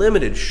it's a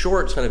limited,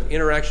 short kind of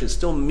interaction, it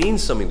still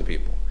means something to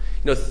people.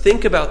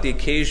 Think about the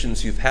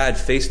occasions you've had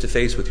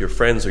face-to-face with your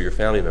friends or your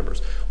family members.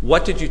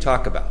 What did you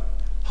talk about?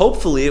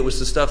 Hopefully it was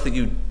the stuff that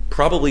you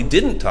probably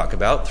didn't talk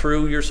about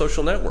through your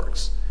social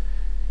networks.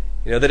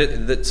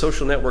 That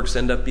social networks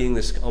end up being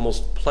this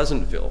almost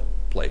Pleasantville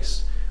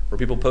place where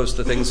people post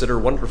the things that are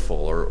wonderful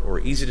or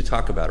easy to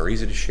talk about or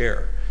easy to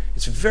share.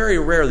 It's very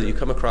rare that you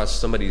come across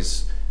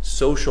somebody's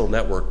social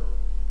network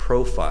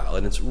profile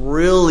and it's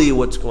really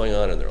what's going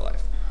on in their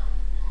life.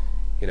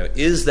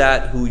 Is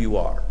that who you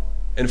are?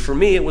 And for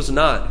me, it was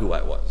not who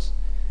I was.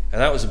 And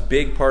that was a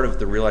big part of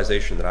the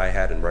realization that I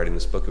had in writing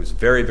this book. It was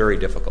very, very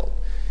difficult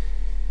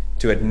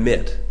to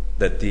admit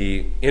that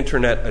the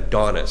internet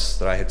Adonis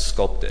that I had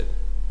sculpted,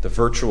 the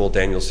virtual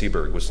Daniel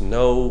Sieberg, was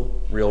no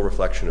real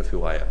reflection of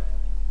who I am.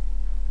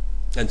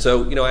 And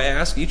so, I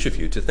ask each of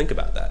you to think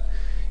about that.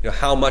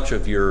 How much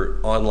of your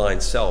online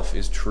self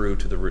is true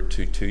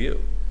to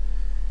you?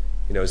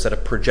 Is that a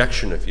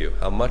projection of you?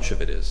 How much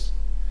of it is?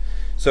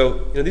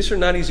 So, these are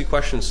not easy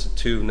questions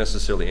to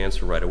necessarily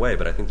answer right away,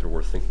 but I think they're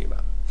worth thinking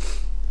about.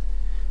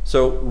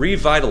 So,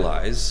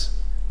 Revitalize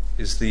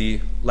is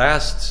the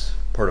last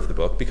part of the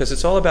book because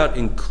it's all about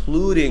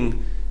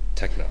including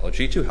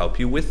technology to help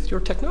you with your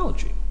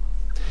technology.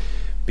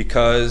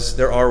 Because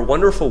there are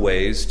wonderful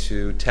ways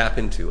to tap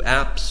into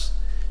apps,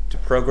 to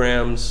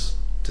programs,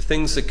 to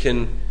things that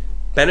can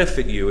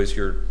benefit you as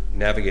you're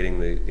navigating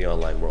the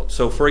online world.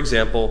 So, for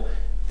example,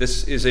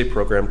 this is a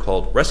program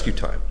called Rescue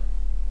Time.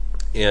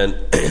 And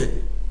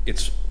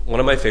it's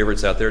one of my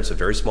favorites out there. It's a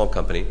very small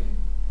company.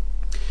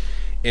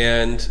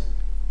 And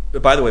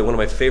by the way, one of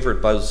my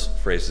favorite buzz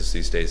phrases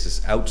these days is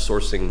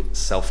outsourcing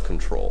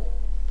self-control.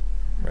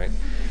 Right?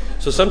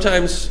 So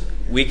sometimes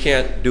we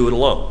can't do it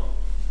alone.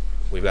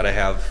 We've got to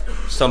have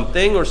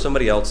something or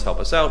somebody else help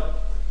us out.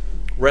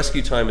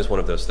 Rescue Time is one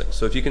of those things.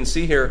 So if you can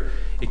see here,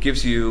 it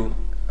gives you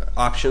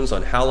options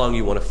on how long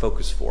you want to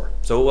focus for.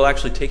 So it will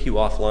actually take you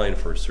offline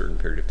for a certain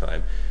period of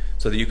time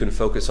so that you can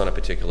focus on a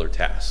particular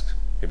task.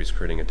 Maybe it's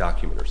creating a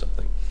document or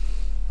something.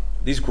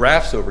 These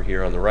graphs over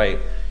here on the right,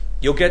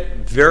 you'll get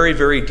very,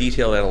 very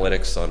detailed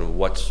analytics on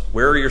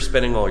where you're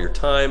spending all your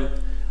time,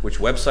 which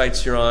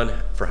websites you're on,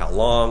 for how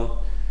long.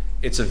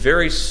 It's a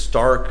very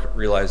stark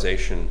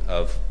realization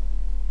of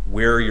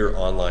where your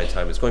online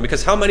time is going.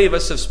 Because how many of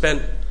us have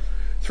spent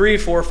 3,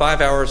 4,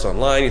 5 hours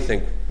online? You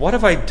think, what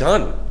have I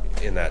done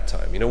in that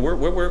time? You know,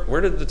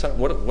 where did the time,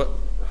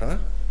 huh?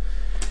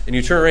 And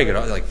you turn around and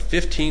get like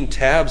 15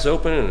 tabs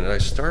open, and I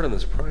start on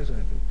this project.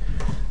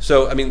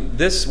 So, I mean,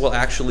 this will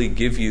actually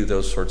give you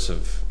those sorts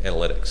of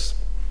analytics.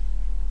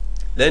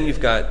 Then you've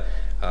got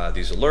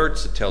these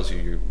alerts. It tells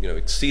you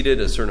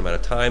exceeded a certain amount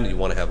of time that you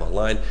want to have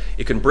online.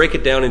 It can break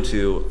it down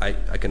into, I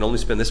can only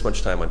spend this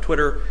much time on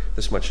Twitter,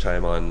 this much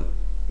time on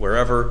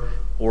wherever,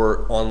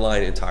 or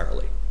online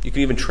entirely. You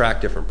can even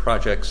track different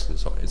projects and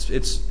so on.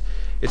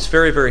 It's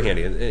very, very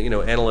handy. And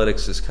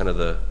analytics is kind of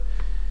the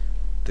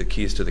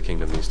keys to the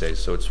kingdom these days,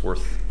 so it's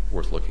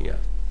worth looking at.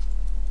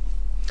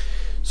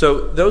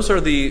 So those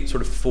are the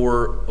sort of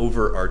 4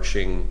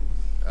 overarching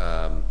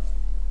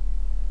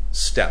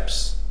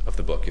steps of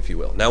the book, if you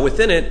will. Now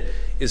within it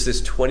is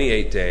this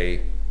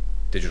 28-day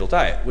digital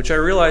diet, which I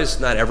realize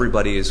not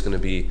everybody is going to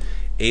be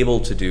able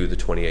to do the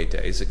 28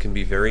 days. It can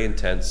be very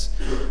intense,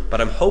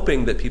 but I'm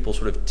hoping that people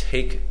sort of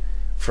take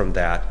from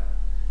that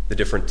the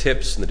different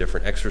tips and the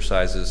different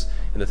exercises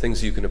and the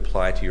things you can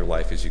apply to your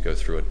life as you go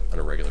through it on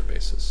a regular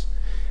basis.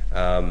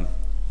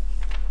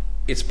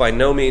 It's by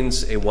no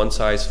means a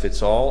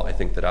one-size-fits-all. I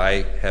think that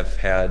I have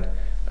had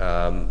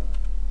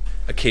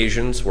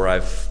occasions where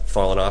I've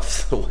fallen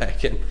off the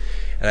wagon,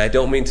 and I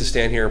don't mean to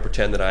stand here and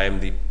pretend that I am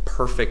the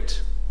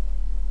perfect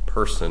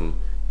person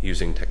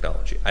using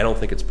technology. I don't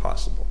think it's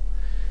possible.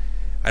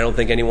 I don't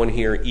think anyone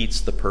here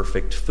eats the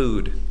perfect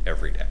food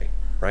every day,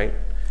 right?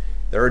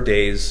 There are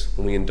days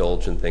when we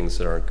indulge in things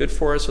that aren't good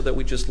for us or that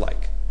we just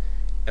like,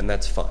 and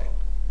that's fine.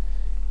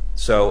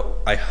 So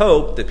I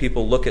hope that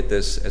people look at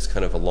this as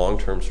kind of a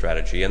long-term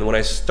strategy. And when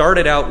I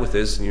started out with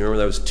this, and you remember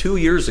that was 2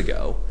 years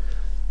ago,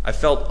 I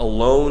felt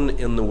alone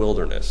in the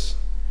wilderness.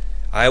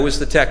 I was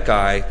the tech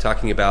guy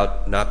talking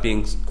about not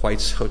being quite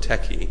so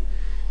techy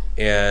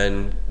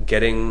and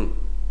getting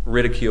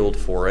ridiculed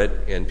for it,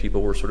 and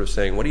people were sort of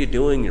saying, what are you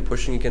doing? You're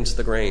pushing against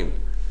the grain.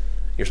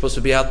 You're supposed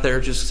to be out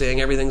there just saying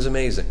everything's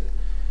amazing.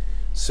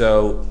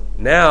 So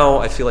now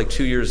I feel like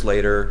 2 years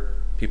later,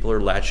 people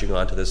are latching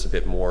onto this a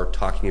bit more,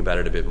 talking about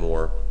it a bit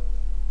more,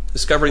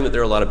 discovering that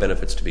there are a lot of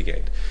benefits to be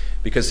gained.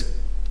 Because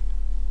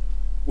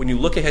when you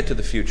look ahead to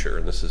the future,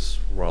 and this is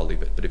where I'll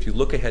leave it, but if you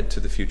look ahead to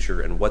the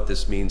future and what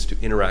this means to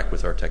interact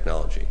with our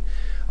technology,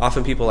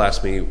 often people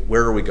ask me,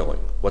 where are we going?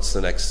 What's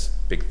the next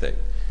big thing?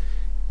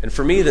 And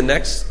for me, the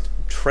next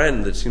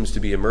trend that seems to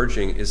be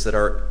emerging is that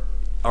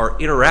our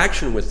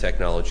interaction with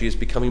technology is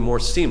becoming more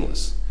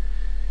seamless.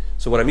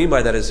 So what I mean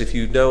by that is if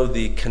you know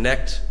the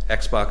Kinect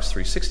Xbox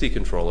 360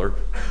 controller,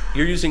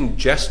 you're using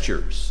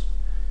gestures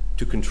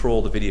to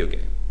control the video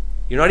game.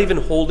 You're not even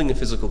holding a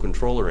physical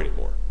controller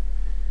anymore.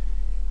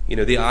 You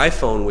know, the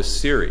iPhone with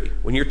Siri,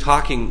 when you're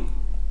talking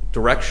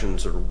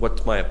directions or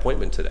what's my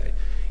appointment today,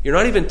 you're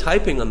not even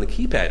typing on the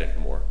keypad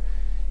anymore.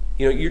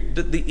 You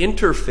know, the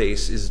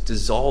interface is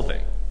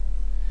dissolving.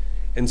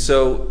 And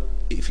so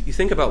if you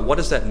think about what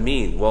does that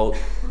mean? Well,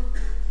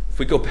 if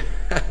we go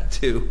back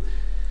to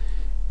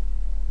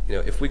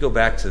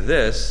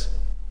this,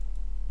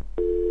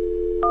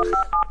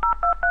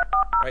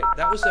 right,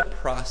 that was a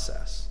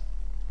process.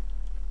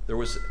 There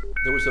was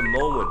a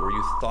moment where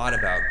you thought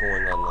about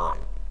going online.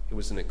 It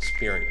was an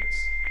experience.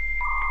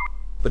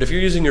 But if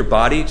you're using your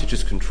body to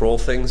just control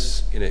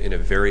things in a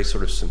very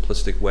sort of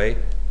simplistic way,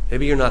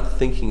 maybe you're not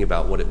thinking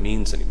about what it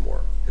means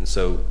anymore. And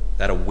so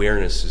that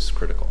awareness is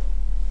critical.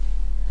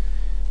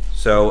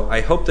 So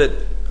I hope that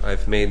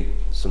I've made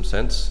some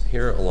sense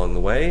here along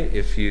the way.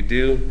 If you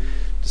do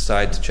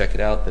decide to check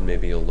it out, then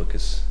maybe you'll look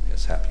as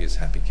happy as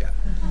Happy Cat.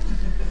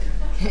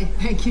 Okay,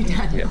 thank you,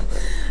 Daniel. Yeah.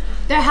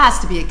 There has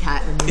to be a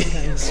cat in these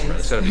kind of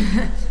things. So,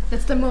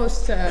 That's the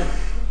most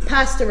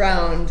passed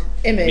around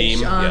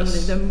image meme, on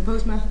yes. the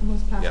most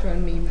passed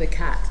around meme, the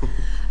cat.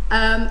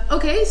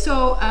 Okay,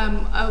 so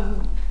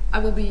I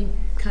will be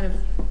kind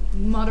of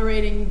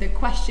moderating the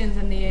questions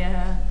and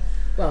the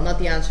well, not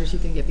the answers, you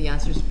can give the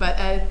answers, but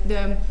I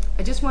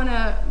just want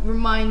to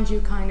remind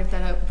you kind of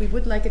that we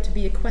would like it to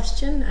be a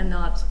question and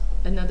not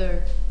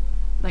another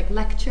like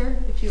lecture.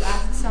 If you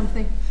ask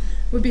something,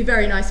 it would be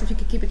very nice if you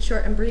could keep it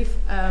short and brief.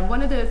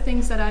 One of the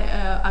things that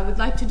I would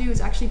like to do is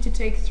actually to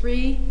take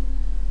 3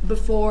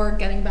 before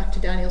getting back to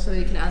Daniel so that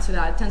he can answer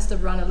that. It tends to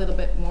run a little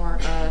bit more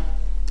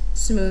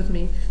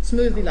smoothly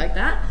like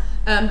that.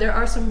 There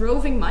are some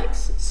roving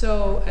mics,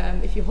 so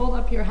if you hold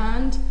up your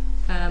hand,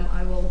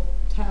 I will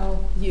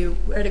tell you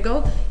where to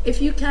go.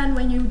 If you can,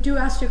 when you do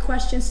ask your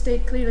question,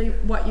 state clearly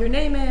what your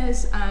name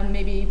is and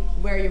maybe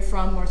where you're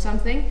from or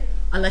something.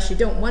 Unless you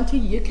don't want to,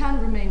 you can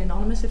remain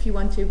anonymous if you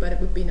want to, but it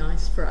would be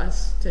nice for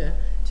us to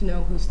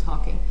know who's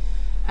talking.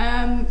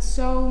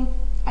 So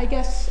I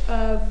guess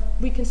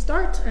we can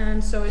start.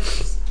 So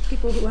if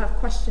people who have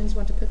questions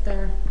want to put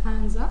their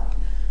hands up.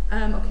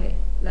 Okay,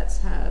 let's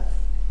have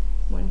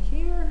one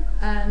here,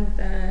 and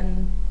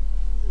then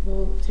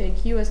we'll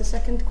take you as a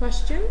second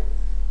question.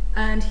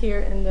 And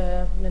here in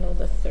the middle,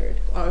 the third.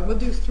 Or we'll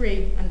do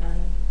 3, and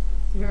then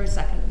You're a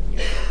second.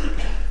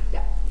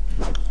 Yeah.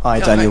 Hi,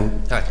 Daniel.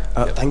 Hi.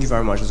 Thank you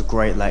very much. It was a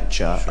great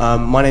lecture. Sure.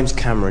 My name's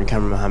Cameron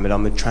Mohammed.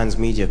 I'm a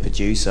transmedia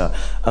producer.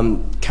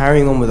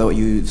 Carrying on with what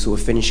you sort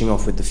of finishing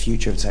off with the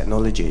future of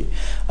technology,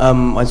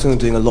 I'm sort of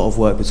doing a lot of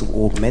work with sort of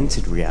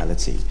augmented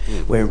reality,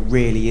 where it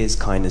really is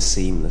kind of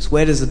seamless.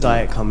 Where does the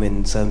diet come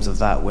in terms of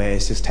that, where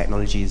it's just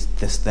technology is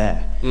just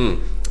there?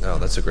 Oh,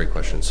 that's a great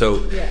question.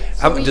 So,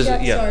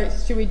 sorry,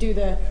 should we do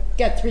the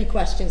get 3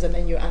 questions and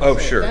then you answer? Oh,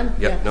 sure. Then?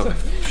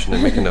 Should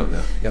I make a note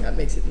now? Yep. That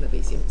makes it a little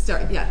easier.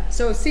 Sorry, yeah.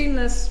 So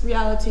seamless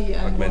reality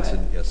and augmented,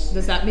 what yes.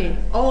 does that mean?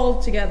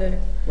 All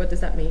together, what does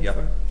that mean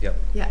for? Yep.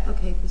 Yeah,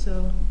 okay,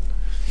 so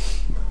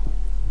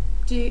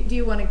do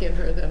you want to give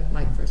her the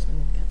mic first when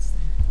it gets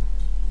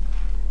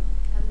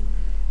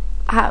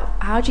there?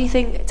 How do you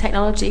think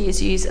technology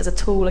is used as a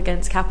tool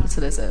against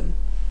capitalism?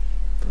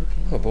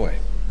 Okay. Oh boy.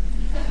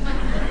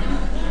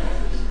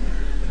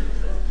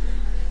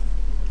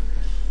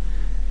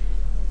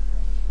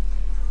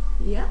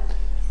 Yeah.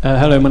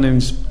 Hello, my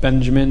name's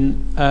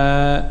Benjamin.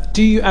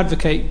 Do you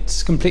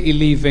advocate completely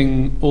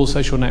leaving all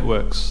social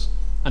networks?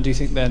 And do you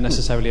think they're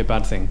necessarily a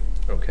bad thing?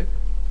 Okay.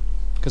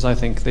 Because I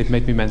think they've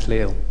made me mentally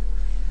ill.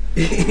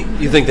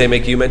 You think they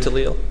make you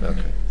mentally ill?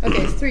 Okay.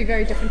 Okay, it's 3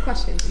 very different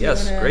questions.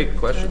 Yes, great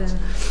questions.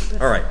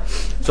 All right.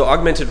 So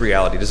augmented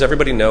reality. Does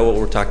everybody know what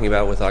we're talking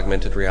about with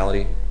augmented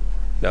reality?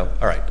 No?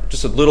 All right.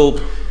 Just a little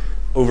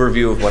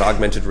overview of what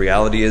augmented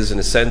reality is. In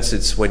a sense,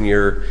 it's when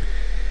you're...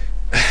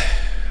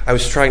 I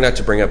was trying not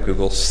to bring up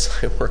Google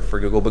since I work for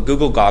Google, but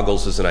Google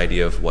Goggles is an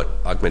idea of what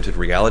augmented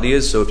reality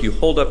is. So if you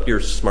hold up your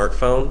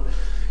smartphone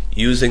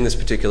using this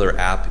particular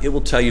app, it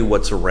will tell you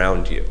what's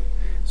around you.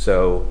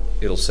 So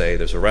it'll say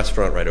there's a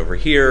restaurant right over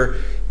here,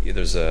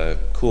 there's a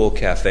cool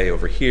cafe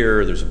over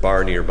here, there's a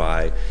bar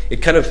nearby.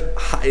 It kind of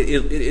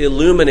it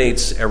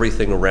illuminates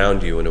everything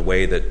around you in a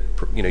way that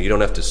you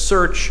don't have to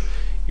search.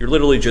 You're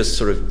literally just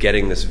sort of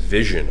getting this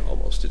vision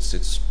almost.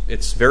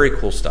 It's very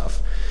cool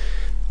stuff.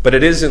 But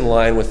it is in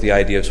line with the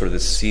idea of sort of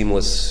this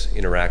seamless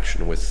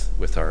interaction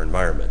with our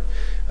environment.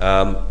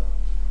 I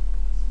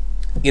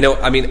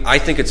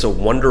think it's a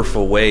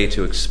wonderful way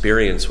to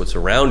experience what's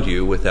around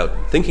you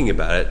without thinking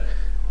about it.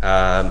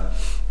 At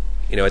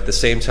the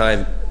same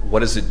time, what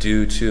does it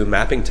do to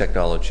mapping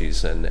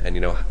technologies and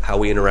how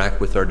we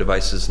interact with our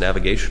devices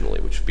navigationally,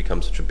 which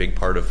becomes such a big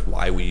part of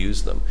why we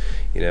use them?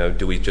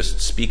 Do we just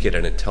speak it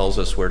and it tells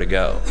us where to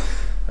go?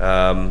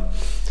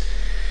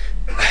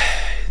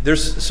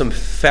 There's some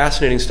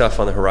fascinating stuff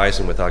on the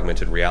horizon with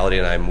augmented reality,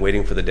 and I'm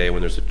waiting for the day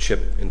when there's a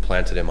chip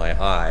implanted in my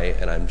eye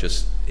and I'm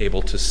just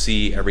able to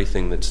see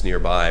everything that's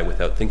nearby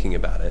without thinking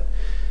about it.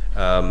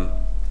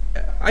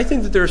 I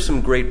think that there are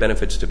some great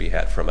benefits to be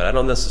had from it. I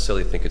don't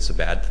necessarily think it's a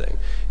bad thing.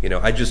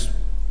 I just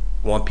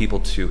want people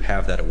to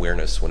have that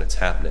awareness when it's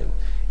happening.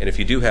 And if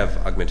you do have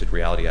augmented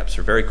reality apps,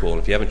 they're very cool. And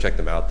if you haven't checked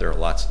them out, there are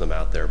lots of them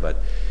out there. But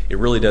it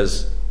really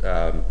does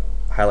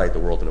highlight the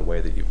world in a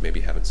way that you maybe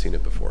haven't seen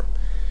it before.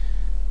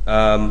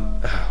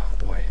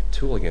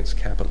 Tool against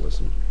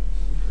capitalism.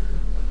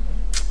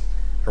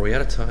 Are we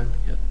out of time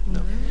yet?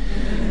 No.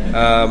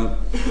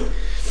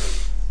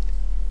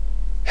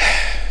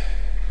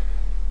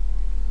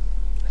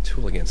 A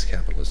tool against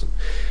capitalism.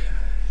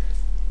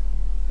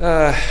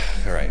 All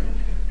right,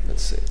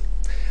 let's see.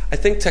 I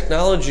think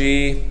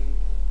technology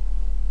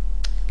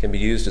can be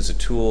used as a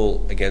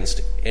tool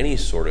against any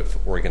sort of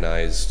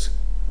organized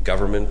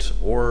government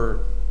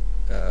or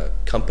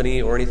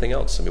company or anything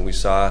else. We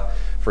saw,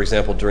 for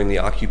example, during the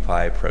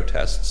Occupy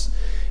protests,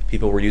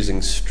 people were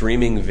using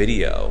streaming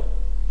video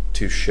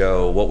to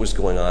show what was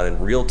going on in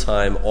real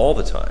time all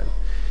the time.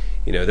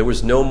 There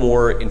was no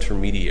more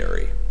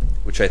intermediary,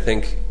 which I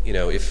think,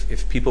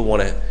 if people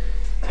want to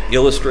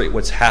illustrate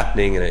what's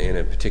happening in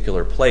a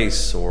particular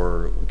place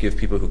or give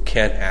people who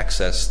can't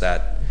access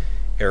that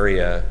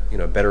area,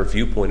 a better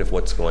viewpoint of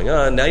what's going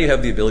on, now you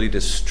have the ability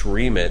to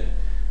stream it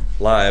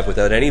live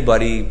without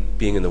anybody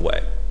being in the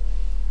way.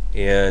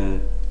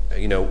 And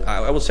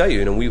I will tell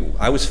you,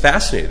 I was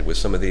fascinated with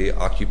some of the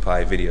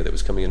Occupy video that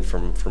was coming in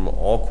from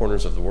all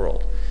corners of the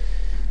world.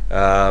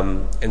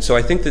 And so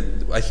I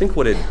think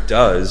what it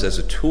does as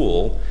a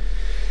tool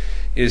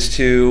is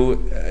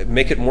to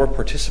make it more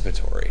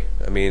participatory.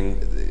 And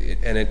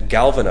it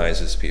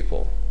galvanizes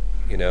people,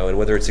 and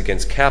whether it's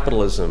against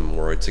capitalism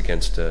or it's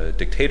against a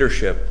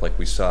dictatorship like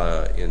we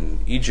saw in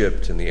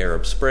Egypt in the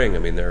Arab Spring.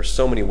 There are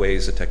so many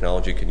ways that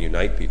technology can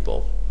unite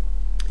people.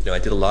 I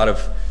did a lot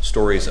of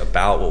stories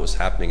about what was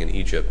happening in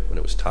Egypt when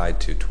it was tied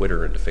to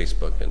Twitter and to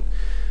Facebook, and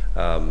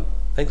I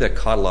think that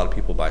caught a lot of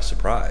people by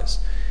surprise.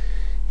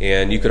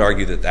 And you could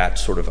argue that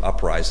sort of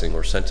uprising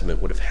or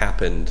sentiment would have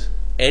happened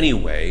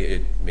anyway.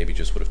 It maybe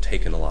just would have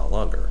taken a lot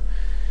longer.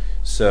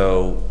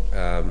 So,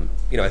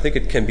 I think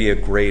it can be a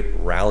great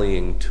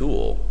rallying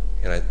tool,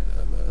 and I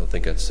don't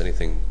think that's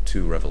anything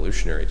too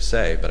revolutionary to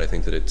say, but I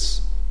think that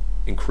it's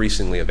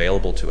increasingly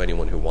available to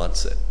anyone who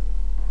wants it.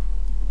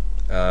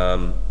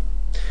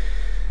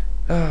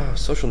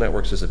 Social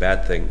networks is a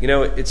bad thing.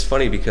 It's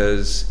funny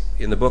because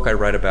in the book I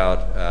write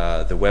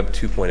about the Web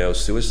 2.0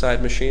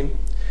 suicide machine.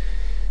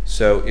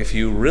 So if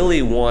you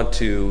really want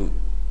to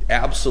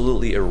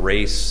absolutely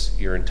erase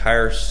your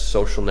entire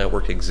social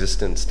network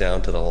existence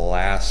down to the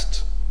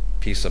last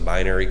piece of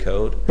binary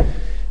code,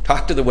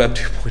 talk to the Web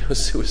 2.0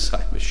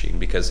 suicide machine,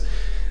 because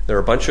there are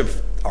a bunch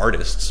of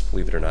artists,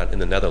 believe it or not, in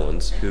the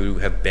Netherlands who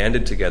have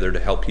banded together to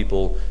help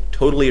people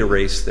totally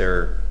erase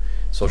their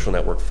social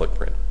network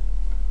footprint.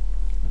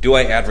 Do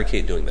I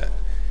advocate doing that?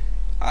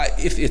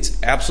 If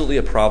it's absolutely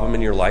a problem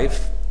in your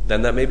life,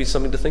 then that may be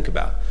something to think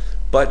about.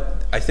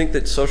 But I think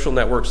that social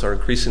networks are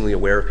increasingly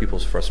aware of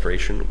people's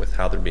frustration with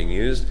how they're being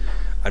used.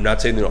 I'm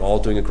not saying they're all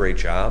doing a great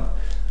job,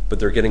 but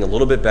they're getting a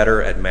little bit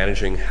better at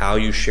managing how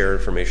you share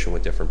information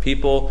with different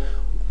people.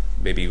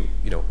 Maybe,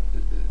 I'm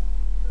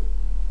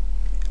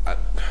going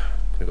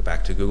to go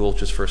back to Google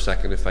just for a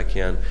second if I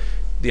can.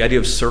 The idea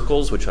of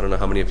circles, which I don't know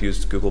how many have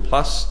used Google+,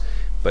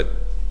 but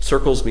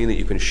circles mean that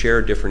you can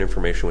share different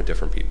information with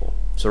different people.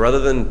 So rather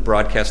than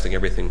broadcasting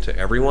everything to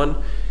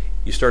everyone,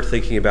 you start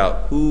thinking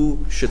about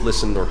who should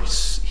listen or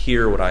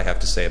hear what I have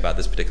to say about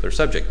this particular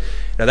subject.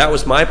 Now, that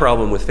was my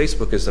problem with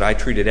Facebook, is that I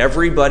treated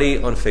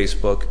everybody on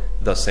Facebook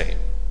the same.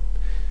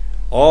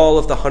 All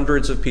of the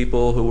hundreds of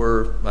people who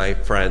were my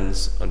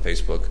friends on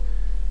Facebook,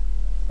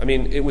 I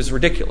mean, it was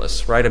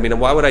ridiculous, right? I mean,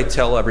 why would I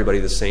tell everybody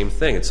the same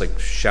thing? It's like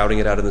shouting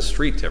it out in the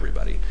street to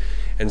everybody.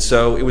 And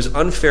so it was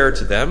unfair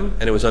to them,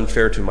 and it was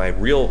unfair to my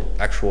real,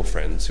 actual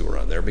friends who were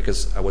on there,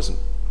 because I wasn't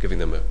giving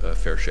them a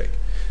fair shake.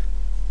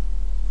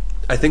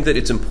 I think that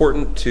it's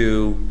important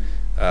to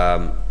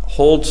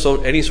hold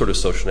any sort of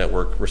social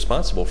network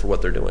responsible for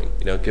what they're doing.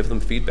 Give them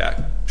feedback,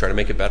 try to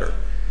make it better.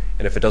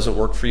 And if it doesn't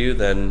work for you,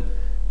 then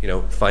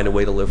find a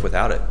way to live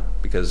without it.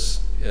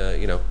 Because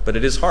but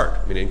it is hard.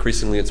 I mean,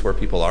 increasingly, it's where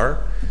people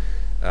are.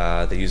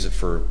 They use it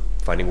for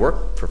finding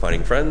work, for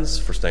finding friends,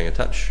 for staying in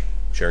touch,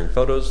 sharing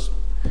photos.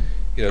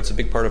 It's a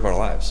big part of our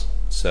lives.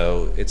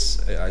 So I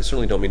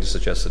certainly don't mean to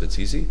suggest that it's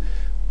easy,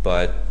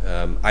 but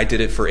I did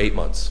it for 8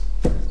 months.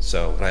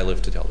 And I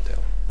live to tell the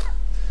tale.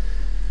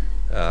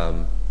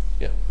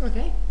 Yeah.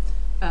 Okay.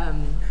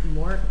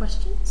 More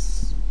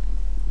questions?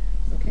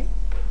 Okay.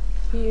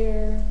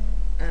 Here,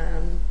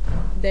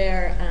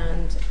 there,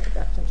 and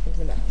that gentleman in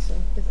the back. So,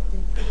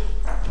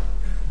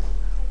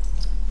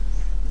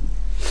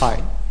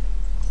 hi.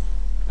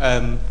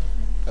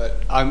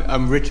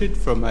 I'm Richard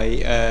from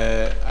I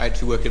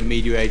actually work at a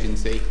media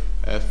agency,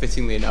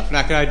 fittingly enough, and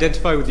I can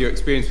identify with your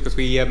experience because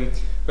we had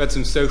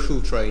some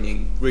social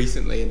training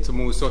recently, and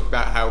someone was talking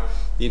about how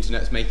the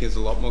internet's making us a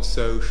lot more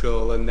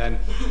social, and then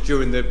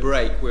during the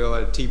break we all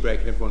had a tea break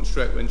and everyone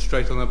went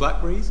straight on their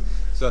BlackBerries.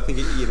 So I think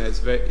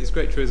it's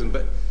great tourism.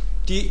 But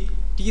do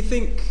you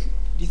think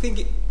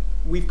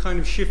we've kind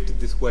of shifted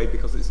this way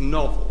because it's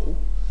novel,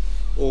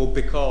 or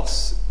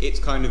because it's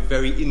kind of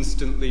very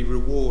instantly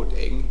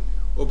rewarding,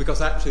 or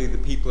because actually the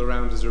people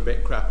around us are a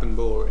bit crap and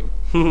boring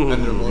and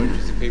there are more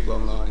interesting people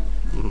online?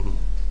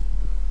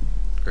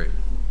 Great.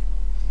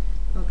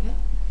 Okay.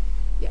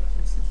 Yeah.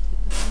 Let's take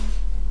that one.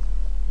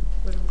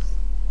 What else?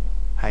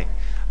 Hi,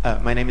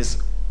 my name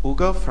is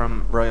Ugo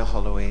from Royal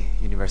Holloway,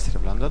 University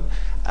of London.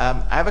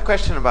 I have a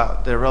question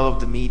about the role of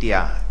the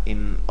media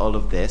in all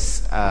of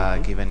this,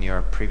 given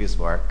your previous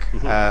work.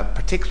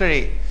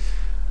 Particularly,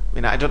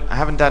 I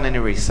haven't done any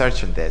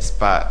research on this,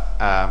 but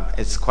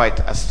it's quite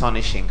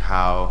astonishing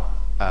how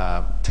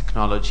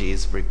technology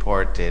is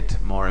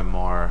reported more and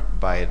more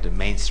by the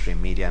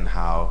mainstream media, and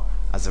how,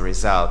 as a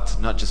result,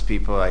 not just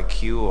people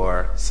like you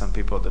or some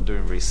people that are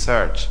doing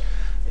research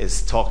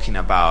is talking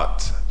about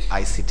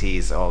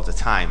ICTs all the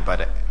time,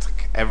 but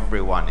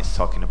everyone is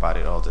talking about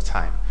it all the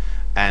time.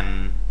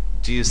 And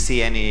do you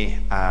see any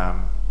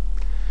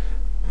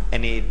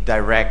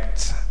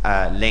direct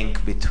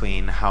link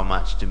between how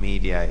much the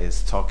media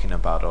is talking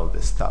about all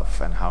this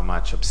stuff and how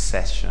much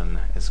obsession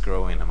is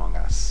growing among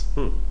us?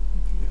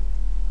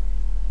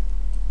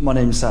 My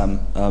name's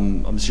Sam.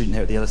 I'm a student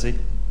here at the LSE.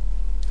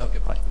 Okay.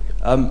 Hi.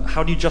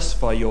 How do you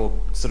justify your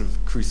sort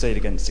of crusade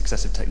against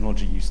excessive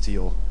technology use to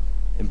your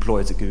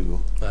employers at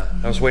Google?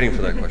 I was waiting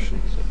for that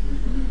question.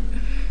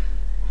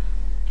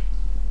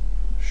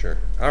 Sure.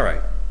 All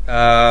right.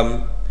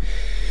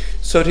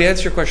 So to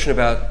answer your question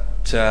about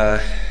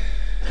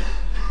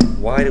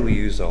why do we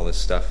use all this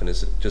stuff, and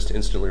is it just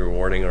instantly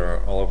rewarding, or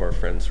are all of our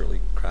friends really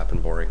crap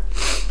and boring?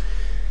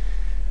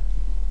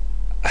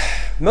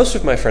 Most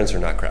of my friends are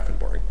not crap and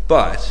boring,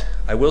 but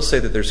I will say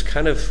that there's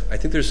I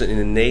think there's an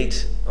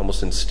innate,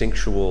 almost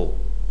instinctual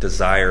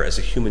desire as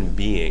a human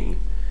being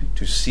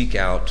to seek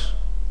out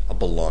a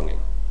belonging,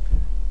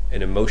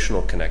 an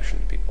emotional connection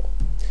to people.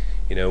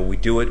 We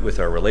do it with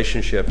our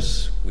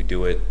relationships, we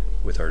do it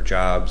with our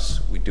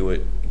jobs, we do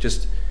it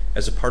just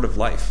as a part of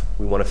life.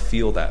 We want to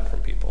feel that from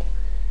people.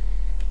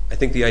 I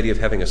think the idea of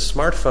having a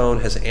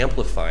smartphone has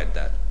amplified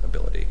that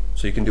ability.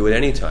 So you can do it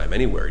anytime,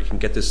 anywhere. You can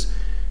get this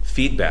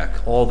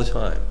feedback all the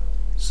time.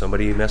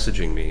 Somebody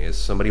messaging me, is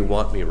somebody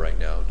want me right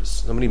now? Does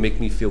somebody make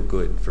me feel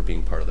good for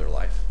being part of their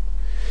life?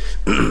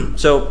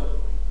 So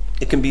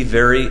it can be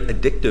very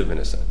addictive in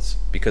a sense,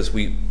 because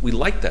we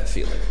like that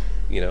feeling,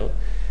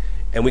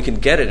 and we can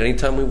get it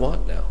anytime we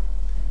want now.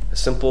 A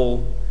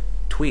simple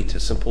tweet, a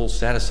simple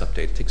status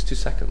update, it takes 2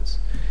 seconds.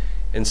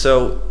 And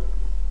so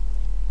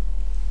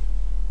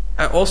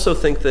I also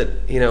think that,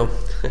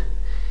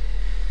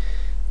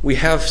 we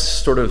have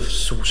sort of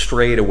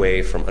strayed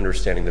away from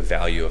understanding the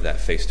value of that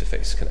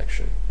face-to-face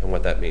connection and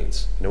what that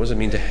means. What does it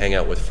mean to hang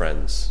out with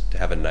friends, to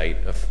have a night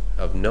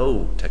of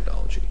no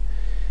technology?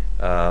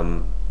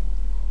 And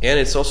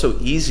it's also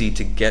easy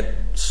to get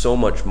so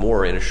much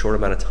more in a short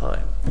amount of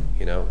time,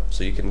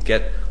 So you can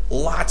get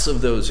lots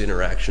of those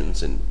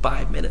interactions in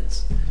 5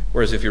 minutes.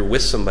 Whereas if you're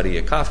with somebody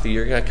at coffee,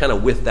 you're kind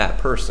of with that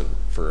person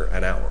for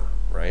an hour,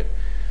 right?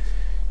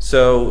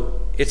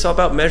 So it's all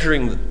about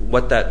measuring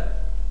what that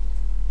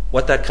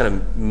kind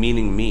of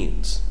meaning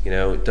means.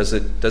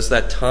 Does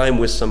that time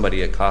with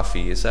somebody at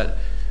coffee, are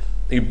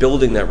you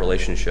building that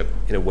relationship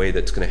in a way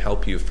that's going to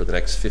help you for the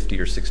next 50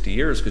 or 60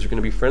 years because you're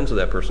going to be friends with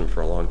that person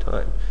for a long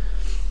time?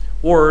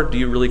 Or do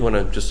you really want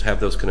to just have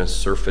those kind of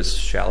surface,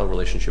 shallow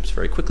relationships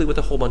very quickly with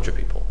a whole bunch of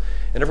people?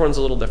 And everyone's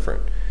a little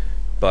different.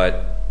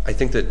 But I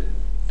think that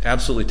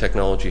absolutely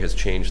technology has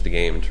changed the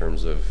game in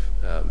terms of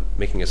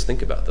making us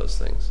think about those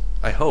things.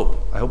 I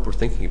hope we're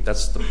thinking.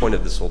 That's the point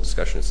of this whole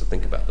discussion, is to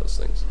think about those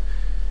things.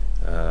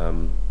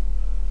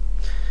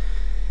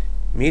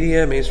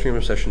 Media, mainstream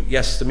obsession.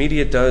 Yes, the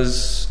media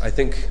does. I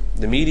think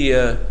the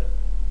media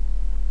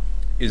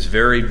is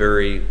very,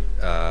 very...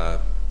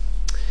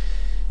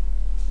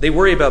 they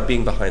worry about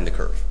being behind the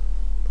curve,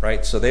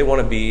 right? So they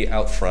want to be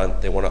out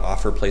front. They want to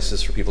offer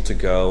places for people to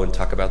go and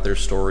talk about their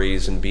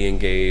stories and be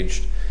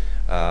engaged.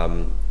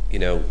 When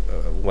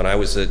I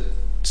was at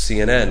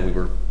CNN, we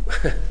were...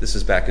 this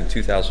is back in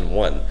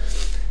 2001.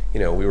 We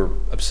were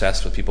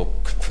obsessed with people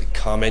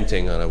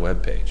commenting on a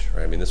web page,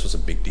 right? I mean, this was a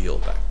big deal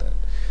back then.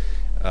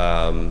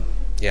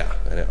 Yeah,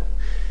 I know.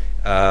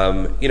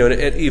 And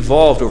it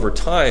evolved over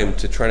time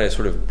to try to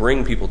sort of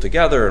bring people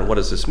together. And what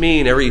does this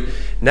mean? Every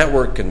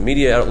network and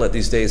media outlet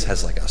these days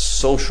has like a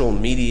social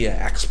media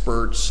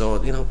expert. So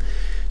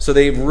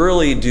they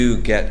really do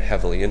get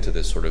heavily into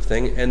this sort of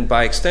thing, and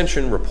by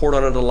extension, report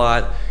on it a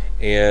lot,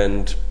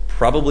 and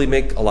probably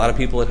make a lot of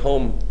people at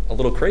home a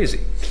little crazy,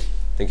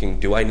 thinking,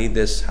 do I need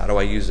this? How do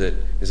I use it?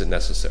 Is it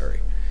necessary?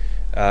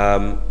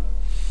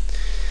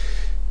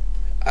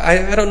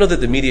 I don't know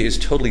that the media is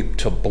totally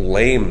to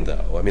blame,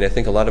 though. I mean, I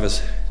think a lot of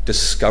us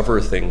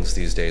discover things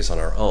these days on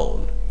our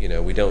own.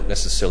 We don't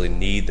necessarily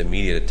need the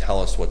media to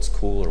tell us what's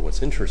cool or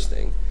what's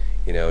interesting.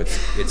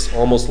 It's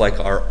almost like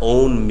our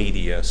own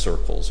media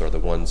circles are the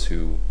ones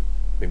who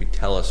maybe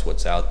tell us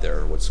what's out there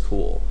or what's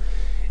cool.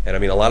 And I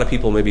mean, a lot of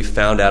people maybe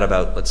found out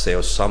about, let's say,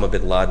 Osama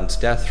bin Laden's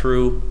death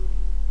through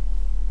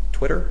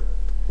Twitter,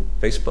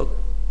 Facebook,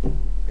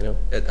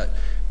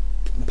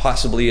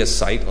 possibly a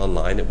site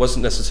online. It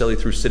wasn't necessarily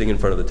through sitting in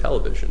front of the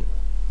television.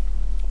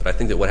 But I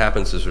think that what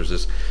happens is there's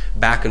this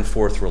back and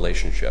forth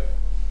relationship.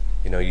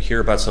 You hear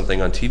about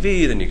something on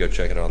TV, then you go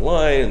check it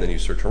online, and then you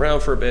search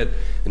around for a bit,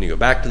 then you go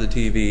back to the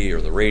TV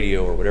or the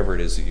radio or whatever it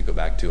is that you go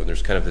back to, and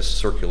there's kind of this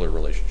circular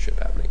relationship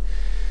happening.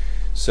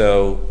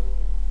 So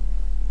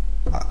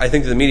I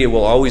think the media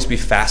will always be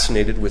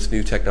fascinated with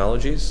new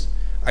technologies.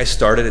 I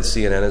started at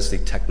CNN as the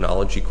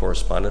technology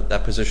correspondent.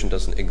 That position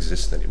doesn't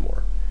exist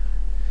anymore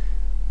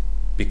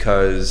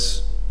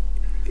because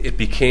it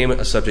became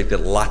a subject that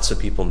lots of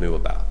people knew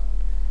about.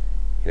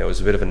 It was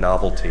a bit of a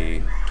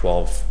novelty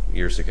 12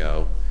 years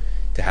ago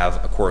to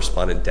have a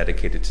correspondent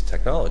dedicated to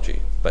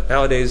technology. But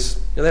nowadays,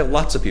 they have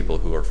lots of people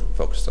who are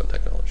focused on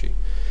technology.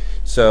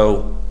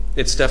 So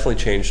it's definitely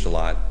changed a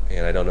lot,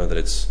 and I don't know that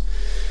it's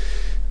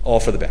all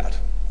for the bad.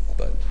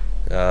 But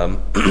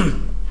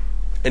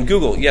and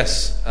Google,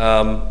 yes,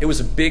 it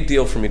was a big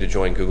deal for me to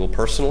join Google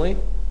personally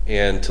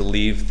and to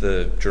leave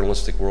the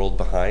journalistic world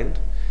behind.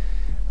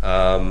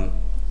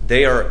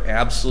 They are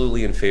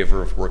absolutely in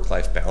favor of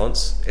work-life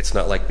balance. It's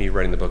not like me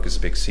writing the book is a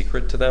big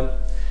secret to them.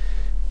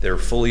 They're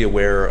fully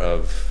aware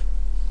of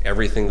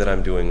everything that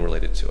I'm doing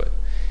related to it.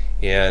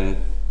 And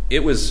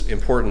it was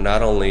important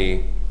not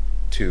only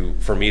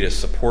for me to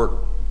support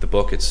the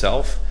book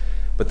itself,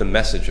 but the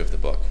message of the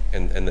book,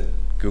 and that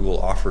Google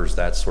offers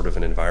that sort of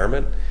an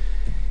environment.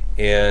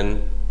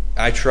 And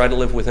I try to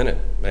live within it.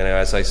 And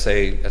as I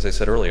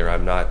said earlier,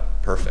 I'm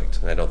not perfect,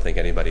 and I don't think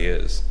anybody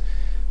is.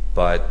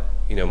 But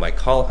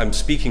I'm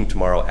speaking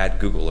tomorrow at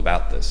Google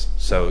about this.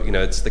 So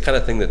it's the kind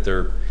of thing that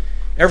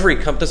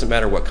doesn't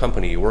matter what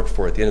company you work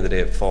for. At the end of the day,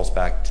 it falls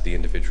back to the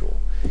individual.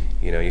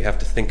 You have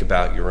to think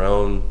about your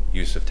own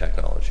use of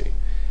technology,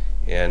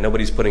 and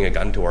nobody's putting a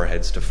gun to our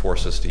heads to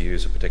force us to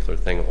use a particular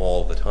thing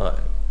all the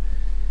time.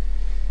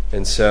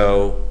 And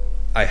so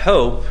I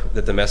hope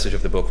that the message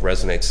of the book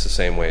resonates the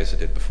same way as it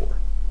did before.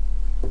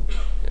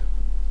 Yeah.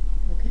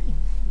 Okay.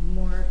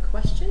 More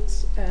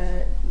questions?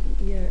 The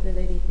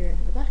lady here in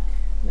the back.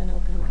 Then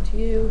I'll come to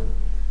you.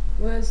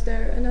 Was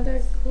there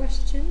another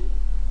question?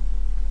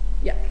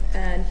 Yeah,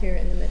 and here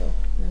in the middle.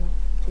 Then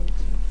I'll do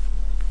this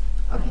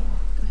one. Okay,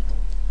 go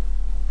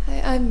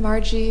ahead. Hi, I'm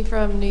Margie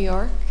from New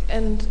York,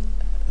 and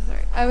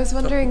I was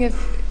wondering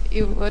if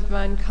you would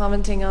mind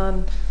commenting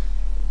on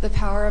the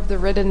power of the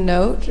written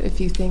note, if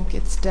you think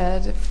it's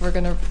dead, if we're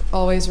going to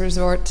always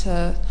resort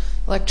to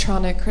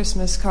electronic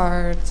Christmas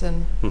cards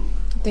and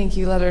thank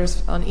you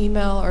letters on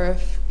email, or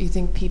if you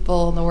think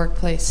people in the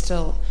workplace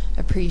still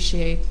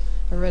appreciate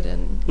a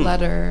written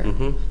letter,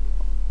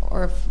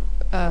 or if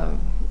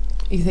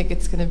you think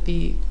it's going to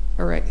be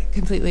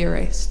completely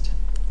erased.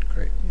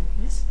 Great.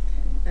 Yes.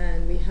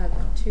 And we have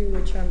two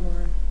which are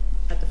more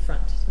at the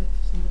front. So if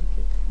somebody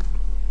could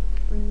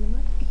bring the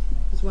mic.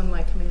 There's one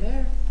mic coming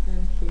there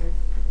and here.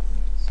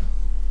 So.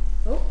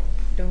 Oh,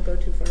 don't go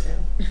too far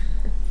down.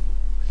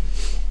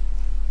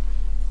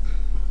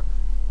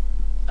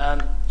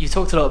 You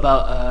talked a lot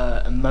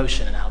about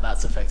emotion and how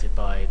that's affected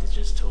by the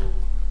digital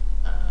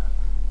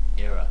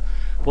era.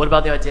 What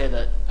about the idea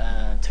that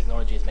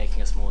technology is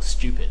making us more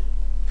stupid,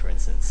 for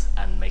instance,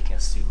 and making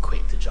us too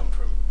quick to jump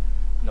from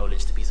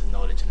knowledge to piece of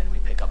knowledge, and then we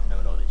pick up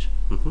no knowledge?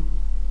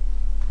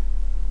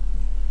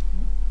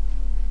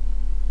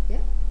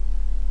 Yeah.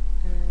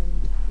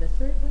 And the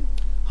third one?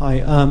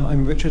 Hi,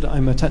 I'm Richard.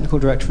 I'm a technical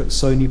director at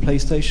Sony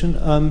PlayStation.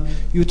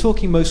 You were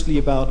talking mostly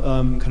about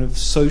kind of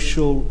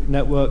social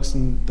networks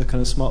and the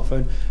kind of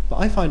smartphone, but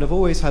I find I've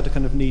always had a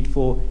kind of need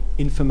for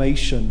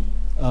information,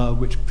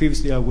 which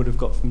previously I would have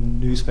got from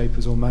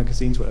newspapers or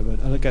magazines, whatever.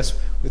 And I guess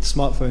with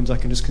smartphones, I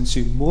can just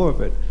consume more of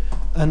it.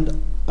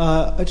 And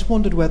I just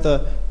wondered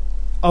whether,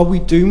 are we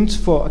doomed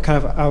for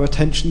kind of our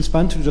attention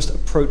span to just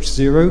approach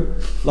zero,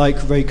 like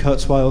Ray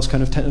Kurzweil's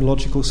kind of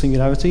technological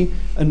singularity?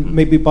 And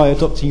maybe by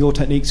adopting your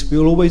techniques,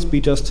 we'll always be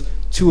just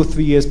 2 or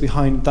 3 years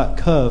behind that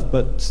curve,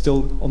 but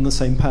still on the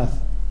same path.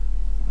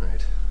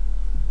 Right.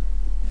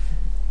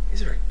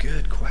 These are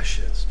good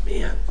questions.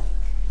 Man,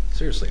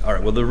 seriously. All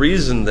right, well, the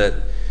reason that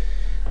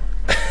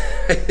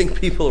I think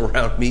people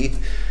around me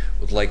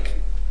would like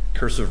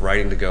cursive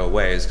writing to go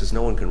away is because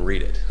no one can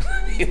read it.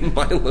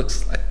 Mine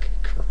looks like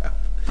crap.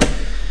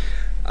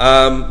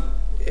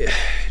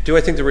 Do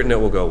I think the written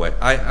note will go away?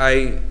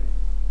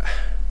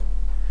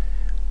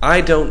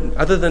 I don't,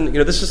 other than,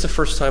 this is the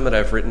first time that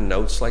I've written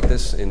notes like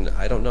this in,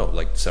 I don't know,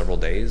 like several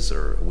days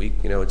or a week.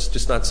 It's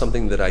just not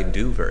something that I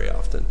do very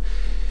often.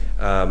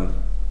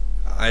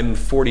 I'm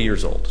 40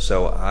 years old,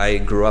 so I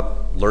grew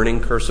up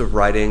learning cursive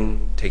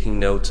writing, taking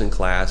notes in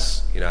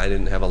class. I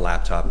didn't have a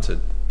laptop to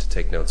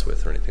take notes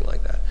with or anything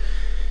like that.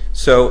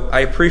 So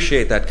I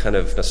appreciate that kind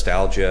of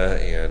nostalgia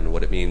and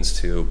what it means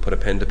to put a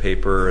pen to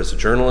paper. As a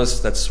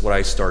journalist, that's what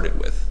I started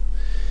with.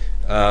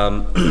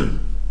 I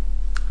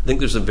think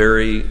there's a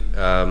very,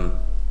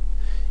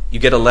 you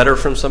get a letter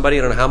from somebody,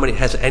 I don't know how many,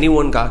 has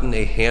anyone gotten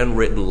a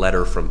handwritten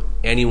letter from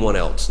anyone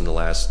else in the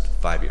last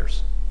 5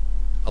 years?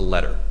 A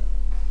letter.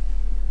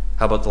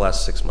 How about the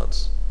last 6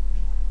 months?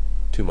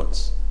 2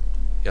 months?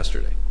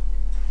 Yesterday?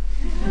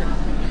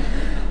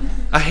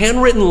 A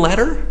handwritten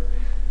letter?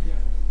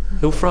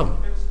 Who from?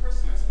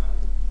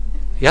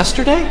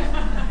 Yesterday?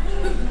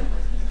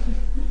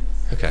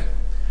 Okay.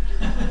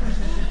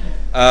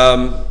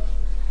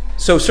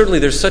 So certainly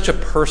there's such a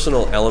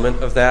personal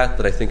element of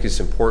that I think is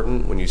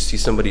important when you see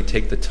somebody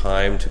take the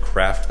time to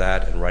craft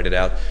that and write it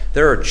out.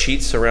 There are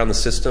cheats around the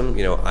system.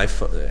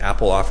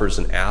 Apple offers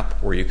an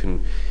app where you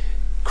can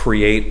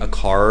create a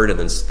card and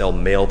then they'll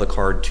mail the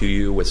card to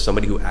you with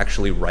somebody who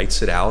actually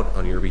writes it out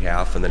on your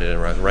behalf and then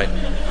right.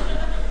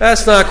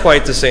 That's not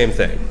quite the same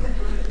thing.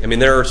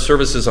 There are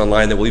services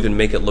online that will even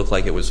make it look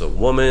like it was a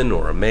woman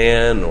or a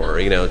man or,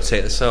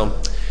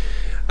 so,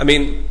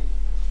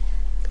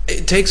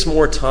 it takes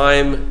more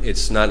time.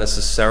 It's not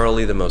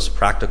necessarily the most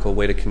practical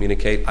way to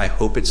communicate. I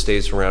hope it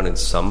stays around in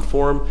some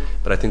form,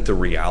 but I think the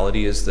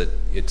reality is that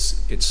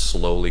it's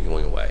slowly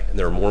going away. And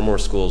there are more and more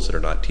schools that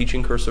are not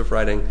teaching cursive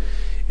writing.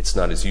 It's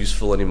not as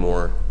useful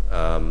anymore.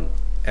 And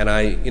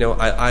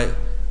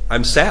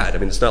I'm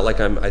sad. It's not like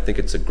I think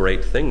it's a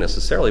great thing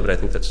necessarily, but I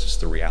think that's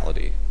just the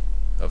reality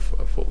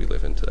of what we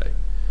live in today.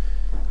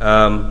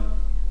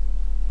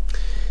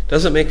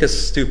 Does it make us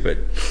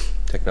stupid,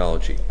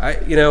 technology? I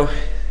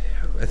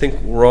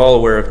think we're all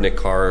aware of Nick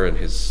Carr and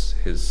his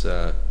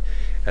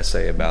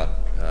essay about,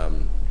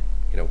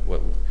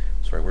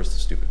 sorry, where's the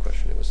stupid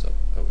question? It was,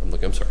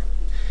 I'm sorry.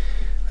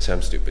 I say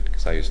I'm stupid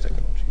because I use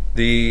technology.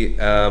 The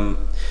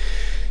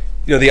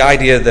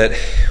idea that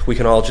we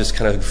can all just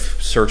kind of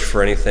search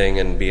for anything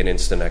and be an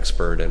instant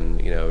expert,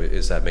 and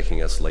is that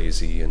making us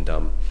lazy and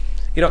dumb?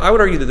 I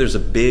would argue that there's a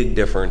big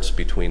difference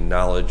between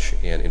knowledge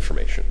and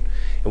information.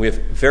 And we have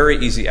very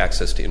easy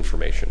access to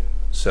information.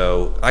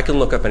 So I can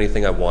look up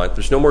anything I want.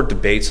 There's no more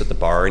debates at the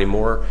bar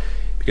anymore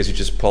because you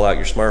just pull out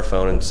your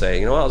smartphone and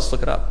say, let's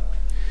look it up.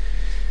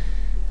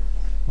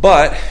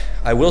 But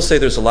I will say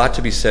there's a lot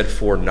to be said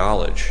for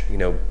knowledge,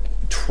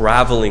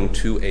 traveling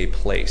to a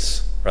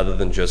place rather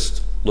than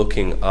just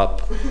looking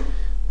up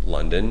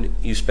London.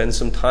 You spend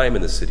some time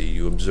in the city.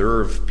 You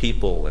observe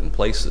people and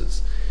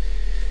places.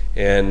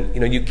 And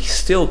you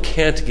still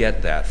can't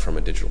get that from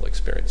a digital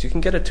experience. You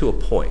can get it to a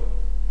point,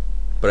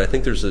 but I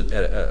think there's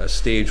a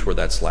stage where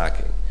that's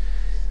lacking.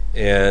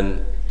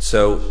 And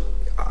so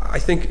I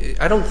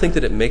don't think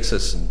that it makes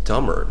us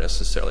dumber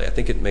necessarily. I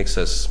think it makes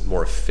us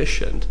more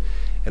efficient,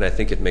 and I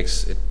think it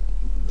makes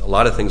a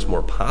lot of things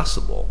more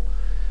possible.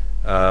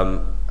 I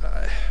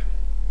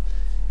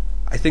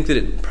think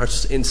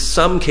that in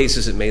some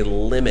cases it may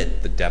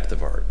limit the depth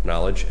of our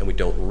knowledge, and we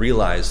don't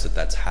realize that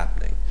that's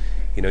happening.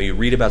 You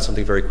read about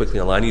something very quickly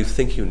online, you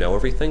think you know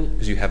everything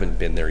because you haven't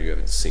been there, you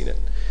haven't seen it.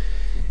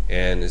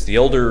 And as the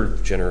older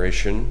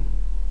generation,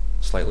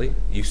 slightly,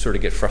 you sort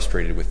of get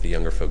frustrated with the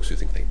younger folks who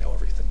think they know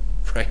everything,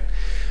 right?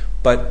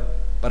 But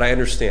I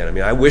understand. I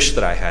mean, I wish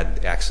that I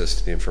had access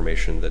to the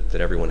information that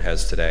everyone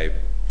has today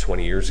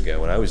 20 years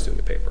ago when I was doing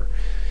the paper.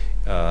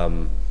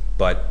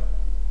 But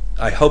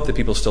I hope that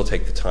people still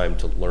take the time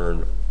to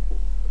learn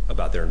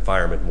about their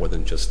environment more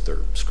than just their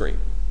screen.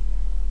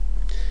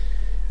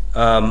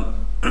 And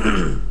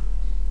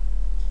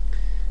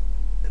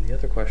the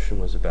other question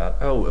was about,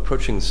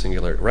 approaching the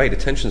singularity. Right,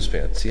 attention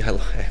span. See, I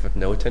have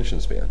no attention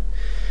span.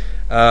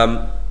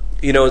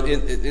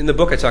 In the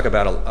book I talk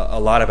about a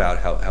lot about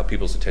how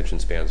people's attention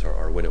spans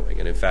are winnowing.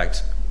 And in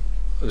fact,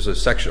 there's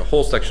a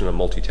whole section on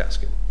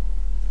multitasking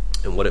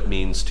and what it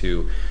means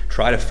to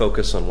try to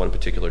focus on one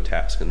particular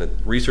task. And the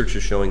research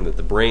is showing that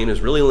the brain is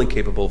really only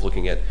capable of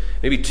looking at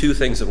maybe two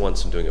things at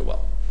once and doing it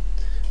well.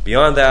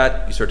 Beyond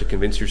that, you start to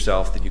convince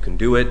yourself that you can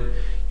do it.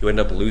 You end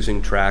up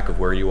losing track of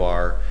where you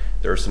are.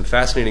 There are some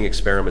fascinating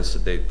experiments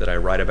that I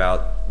write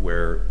about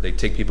where they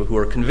take people who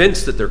are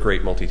convinced that they're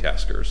great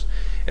multitaskers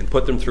and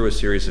put them through a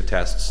series of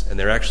tests, and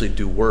they actually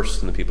do worse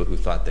than the people who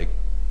thought they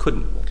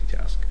couldn't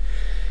multitask.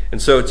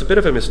 And so it's a bit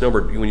of a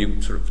misnomer when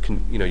you sort of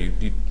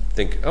you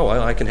think,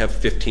 I can have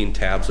 15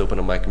 tabs open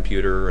on my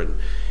computer and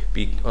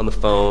be on the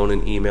phone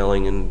and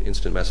emailing and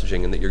instant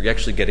messaging, and that you're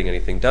actually getting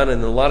anything done.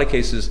 And in a lot of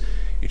cases,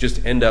 you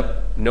just end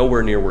up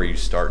nowhere near where you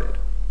started.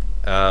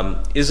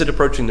 Is it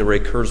approaching the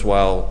Ray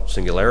Kurzweil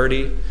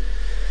singularity?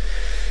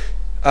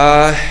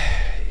 I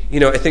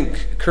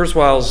think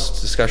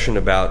Kurzweil's discussion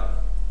about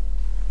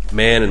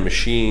man and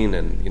machine,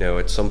 and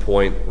at some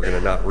point we're going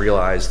to not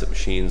realize that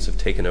machines have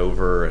taken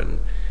over, and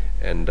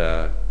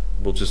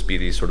we'll just be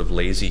these sort of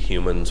lazy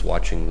humans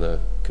watching the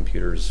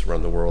computers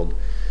run the world.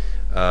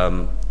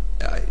 I'm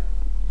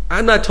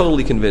not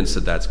totally convinced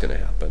that that's going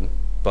to happen,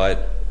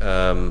 but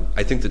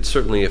I think that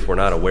certainly if we're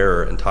not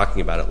aware and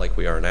talking about it like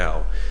we are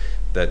now,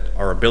 that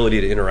our ability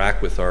to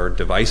interact with our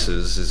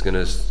devices is going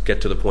to get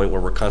to the point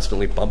where we're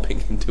constantly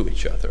bumping into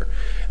each other.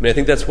 I mean, I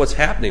think that's what's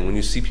happening when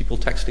you see people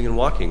texting and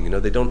walking.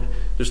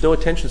 There's no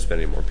attention span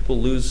anymore. People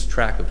lose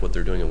track of what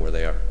they're doing and where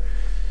they are.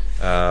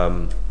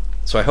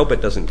 So I hope it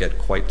doesn't get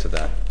quite to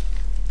that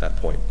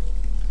point.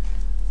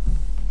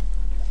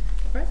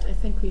 Right, I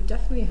think we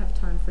definitely have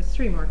time for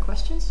 3 more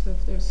questions. So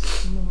if there's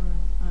more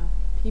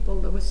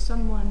people, there was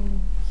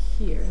someone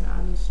here, and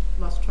I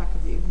lost track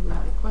of you, who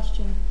had a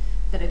question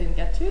that I didn't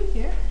get to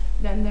here.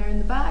 Then they're in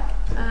the back,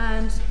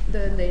 and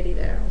the lady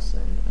there also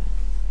in the back.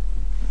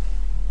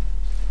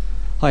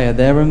 Hiya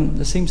there.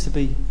 There seems to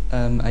be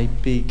a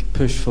big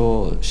push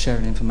for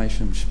sharing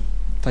information.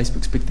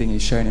 Facebook's big thing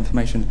is sharing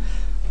information.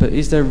 But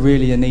is there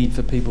really a need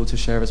for people to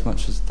share as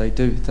much as they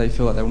do? They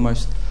feel like they're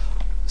almost...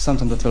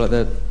 Sometimes I feel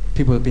like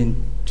people are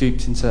being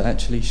duped into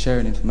actually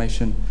sharing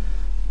information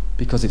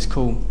because it's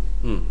cool,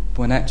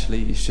 when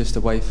actually it's just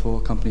a way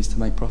for companies to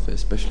make profit,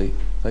 especially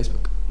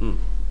Facebook. Do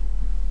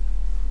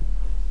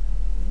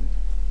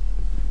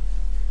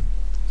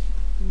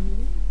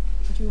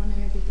you want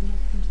to give the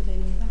microphone to the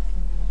lady in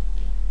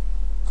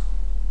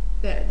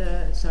the back?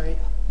 Sorry.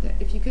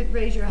 If you could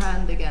raise your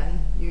hand again,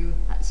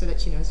 so that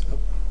she knows.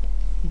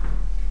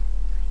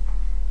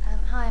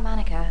 Hi,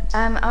 Monica.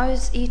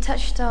 You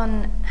touched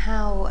on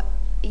how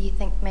you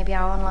think maybe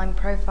our online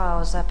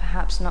profiles are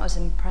perhaps not as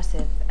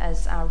impressive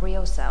as our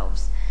real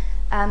selves.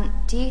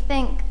 Do you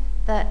think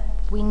that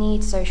we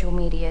need social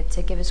media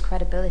to give us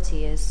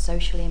credibility as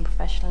socially and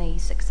professionally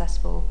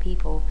successful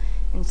people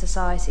in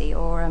society,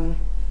 or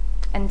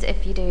and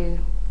if you do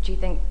you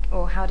think,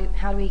 or how do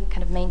we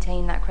kind of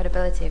maintain that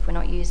credibility if we're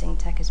not using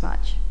tech as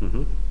much?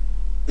 Mm-hmm.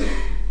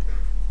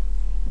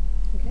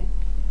 Okay.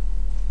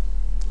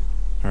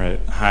 All right.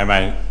 Hi,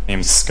 my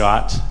name's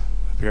Scott.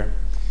 Up here.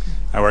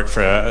 I work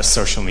for a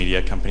social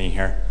media company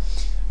here.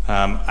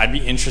 I'd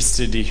be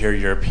interested to hear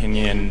your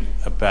opinion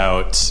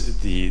about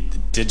the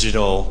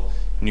digital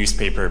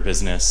newspaper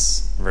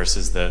business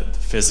versus the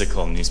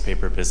physical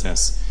newspaper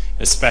business,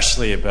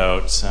 especially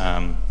about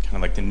kind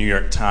of like the New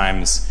York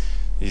Times,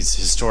 these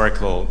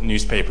historical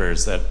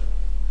newspapers that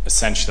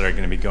essentially are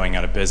going to be going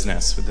out of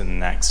business within the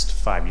next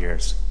 5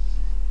 years.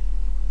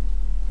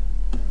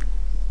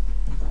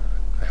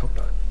 I hope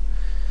not.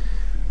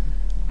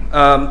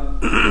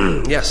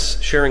 Yes,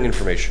 sharing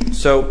information.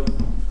 So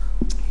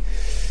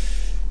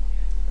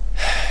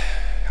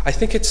I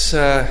think it's,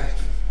 no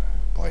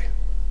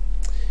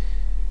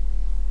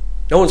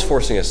one's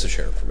forcing us to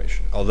share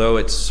information, although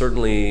it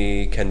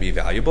certainly can be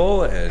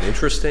valuable and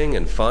interesting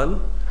and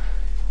fun.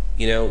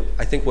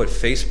 I think what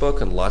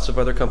Facebook and lots of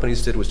other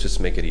companies did was just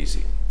make it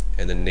easy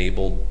and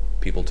enabled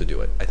people to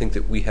do it. I think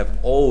that we have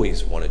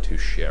always wanted to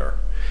share.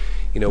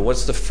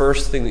 What's the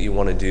first thing that you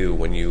want to do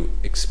when you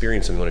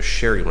experience something? You want to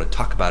share, you want to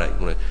talk about it,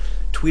 you want to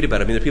tweet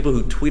about it. I mean, there are people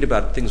who tweet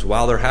about things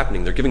while they're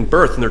happening. They're giving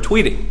birth and they're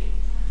tweeting,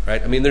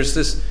 right? I mean, there's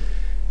this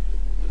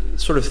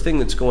sort of thing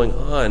that's going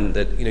on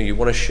that, you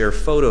want to share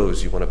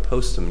photos, you want to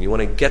post them, you want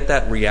to get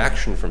that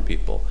reaction from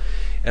people.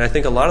 And I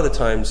think a lot of the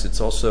times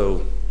it's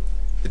also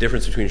the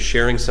difference between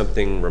sharing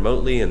something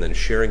remotely and then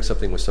sharing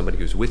something with somebody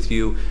who's with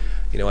you.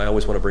 You know, I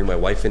always want to bring my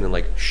wife in and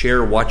like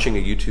share watching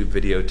a YouTube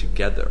video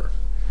together.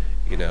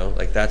 You know,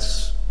 like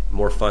that's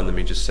more fun than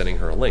me just sending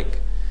her a link.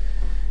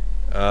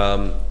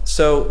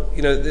 So,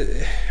 you know,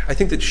 I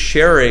think that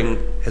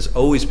sharing has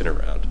always been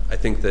around. I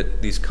think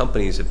that these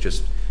companies have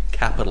just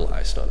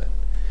capitalized on it.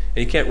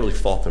 And you can't really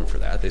fault them for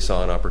that. They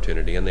saw an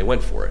opportunity and they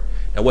went for it.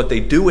 Now, what they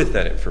do with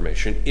that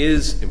information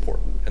is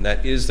important, and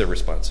that is their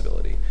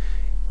responsibility.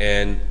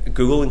 And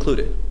Google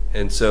included.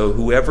 And so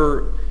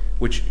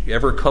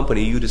whichever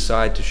company you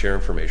decide to share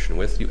information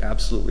with, you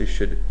absolutely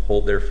should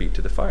hold their feet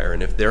to the fire.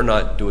 And if they're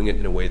not doing it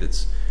in a way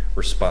that's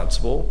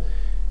responsible,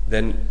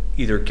 then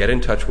either get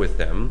in touch with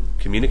them,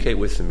 communicate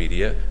with the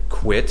media,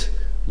 quit,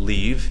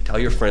 leave, tell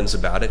your friends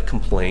about it,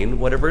 complain,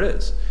 whatever it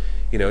is.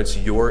 You know, it's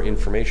your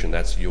information.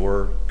 That's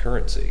your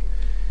currency.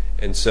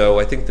 And so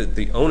I think that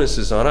the onus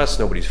is on us.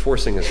 Nobody's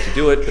forcing us to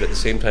do it. But at the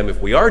same time, if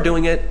we are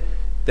doing it,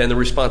 then the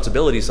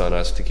responsibility is on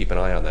us to keep an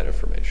eye on that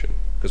information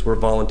because we're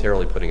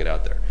voluntarily putting it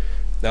out there.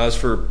 Now, as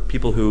for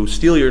people who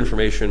steal your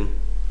information,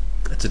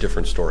 that's a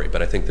different story.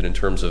 But I think that in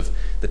terms of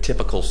the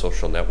typical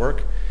social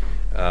network,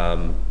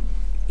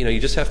 you know,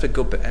 you just have to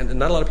go back. And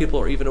not a lot of people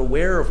are even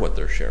aware of what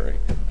they're sharing.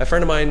 A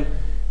friend of mine,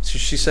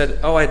 she said,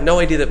 oh, I had no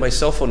idea that my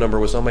cell phone number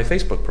was on my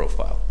Facebook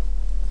profile.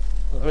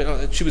 I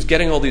mean, she was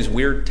getting all these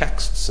weird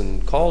texts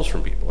and calls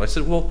from people. I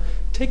said, well,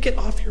 take it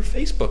off your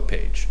Facebook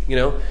page, you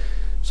know?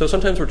 So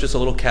sometimes we're just a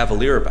little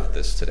cavalier about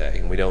this today,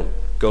 and we don't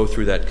go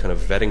through that kind of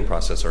vetting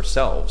process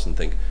ourselves and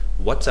think,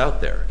 what's out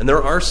there? And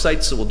there are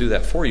sites that will do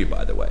that for you,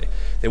 by the way.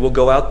 They will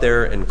go out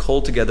there and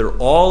cull together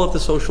all of the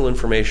social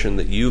information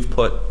that you've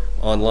put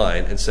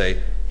online and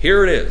say,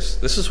 here it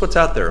is. This is what's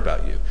out there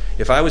about you.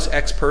 If I was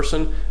X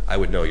person, I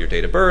would know your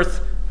date of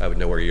birth, I would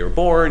know where you were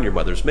born, your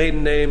mother's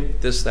maiden name,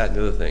 this, that, and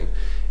the other thing.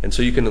 And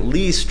so you can at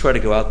least try to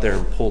go out there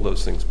and pull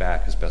those things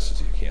back as best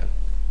as you can.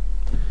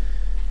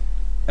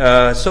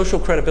 Social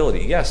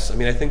credibility, yes. I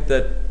mean, I think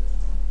that,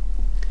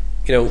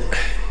 you know,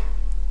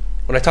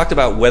 when I talked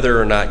about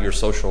whether or not your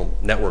social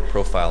network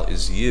profile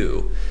is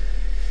you,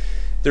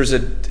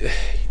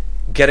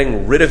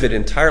 getting rid of it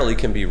entirely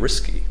can be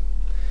risky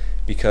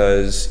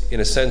because,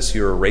 in a sense,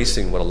 you're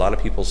erasing what a lot of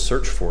people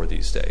search for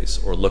these days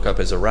or look up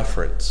as a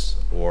reference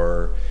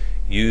or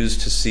use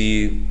to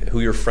see who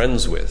you're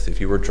friends with,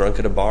 if you were drunk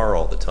at a bar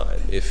all the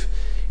time, if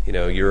you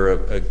know you're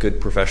a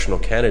good professional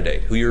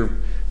candidate, who your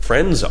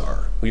friends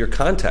are, who your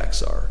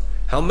contacts are,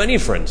 how many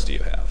friends do you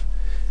have?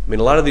 I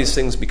mean, a lot of these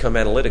things become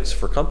analytics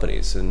for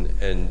companies,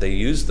 and they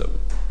use them.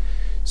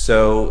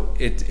 So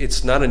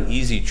it's not an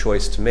easy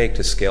choice to make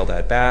to scale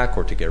that back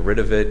or to get rid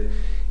of it.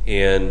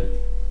 And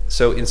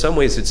so in some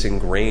ways it's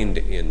ingrained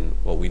in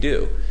what we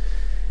do.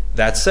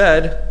 That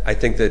said, I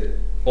think that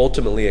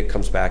ultimately it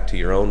comes back to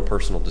your own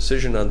personal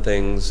decision on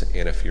things,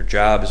 and if your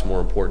job is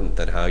more important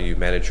than how you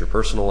manage your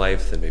personal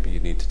life, then maybe you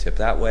need to tip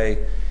that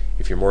way.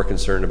 If you're more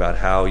concerned about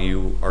how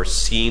you are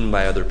seen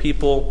by other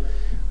people,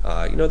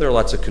 you know, there are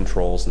lots of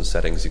controls and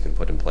settings you can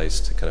put in place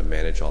to kind of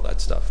manage all that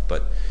stuff.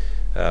 But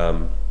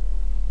and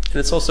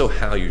it's also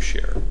how you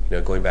share. You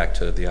know, going back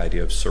to the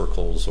idea of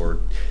circles or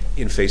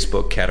in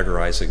Facebook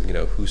categorizing, you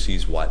know, who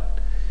sees what.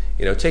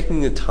 You know,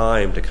 taking the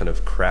time to kind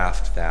of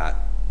craft that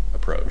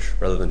approach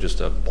rather than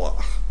just a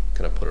blah,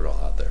 kind of put it all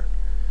out there.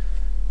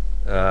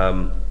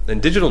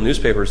 And digital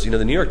newspapers, you know,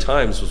 the New York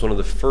Times was one of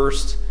the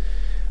first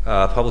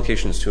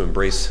publications to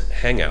embrace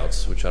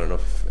Hangouts, which I don't know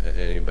if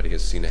anybody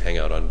has seen a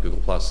Hangout on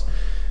Google+.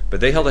 But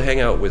they held a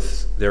Hangout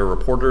with their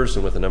reporters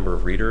and with a number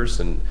of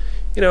readers, and,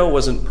 you know, it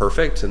wasn't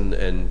perfect,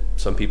 and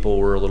some people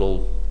were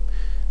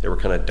they were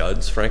kind of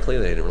duds, frankly.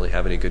 They didn't really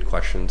have any good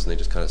questions, and they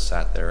just kind of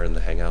sat there in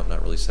the Hangout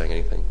not really saying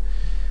anything.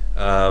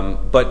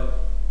 But,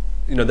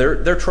 you know,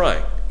 they're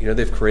trying. You know,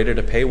 they've created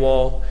a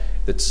paywall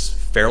that's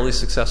fairly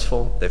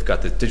successful. They've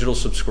got the digital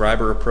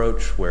subscriber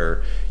approach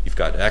where you've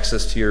got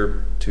access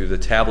to the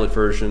tablet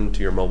version,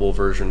 to your mobile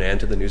version, and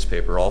to the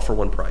newspaper, all for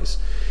one price.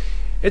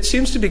 It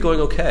seems to be going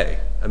okay.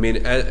 I mean,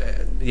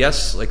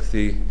 yes, like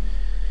the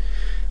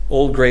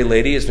old gray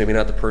lady is maybe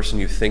not the person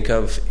you think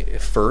of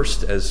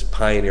first as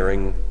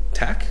pioneering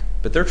tech,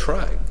 but they're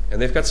trying.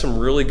 And they've got some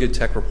really good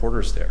tech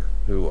reporters there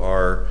who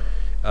are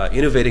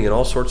innovating in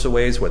all sorts of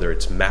ways, whether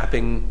it's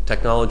mapping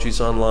technologies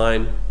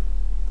online,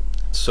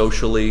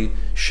 socially,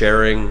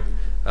 sharing.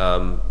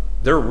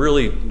 They're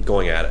really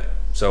going at it.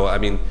 So, I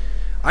mean,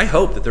 I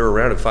hope that they're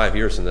around in 5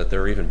 years and that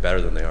they're even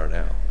better than they are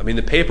now. I mean,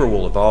 the paper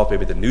will evolve.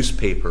 Maybe the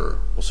newspaper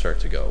will start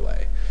to go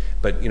away.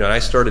 But, you know, I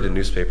started in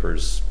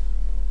newspapers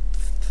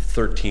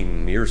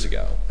 13 years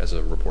ago as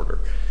a reporter,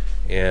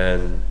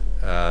 and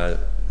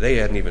they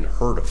hadn't even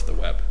heard of the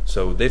web.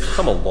 So they've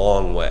come a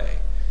long way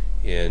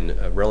in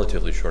a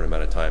relatively short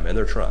amount of time, and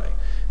they're trying.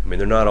 I mean,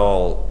 they're not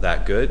all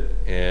that good,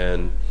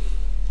 and,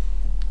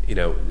 you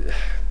know,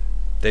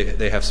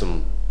 they have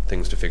some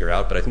things to figure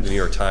out, but I think the New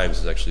York Times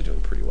is actually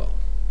doing pretty well.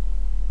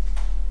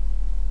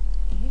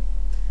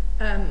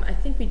 I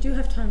think we do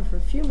have time for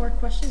a few more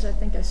questions. I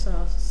think I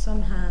saw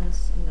some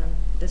hands, and then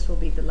this will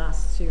be the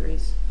last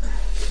series.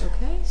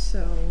 Okay,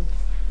 so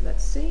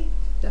let's see.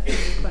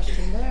 Definitely a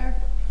question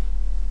there.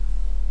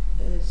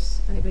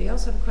 Anybody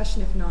else have a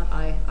question? If not,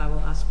 I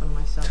will ask one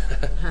myself.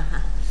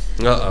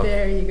 Uh-oh.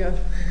 There you go.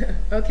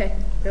 Okay,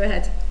 go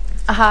ahead.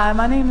 Hi,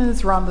 my name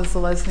is Rhonda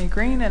Zalesny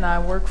Green, and I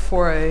work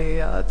for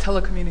a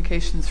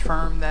telecommunications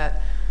firm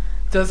that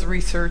does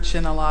research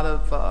in a lot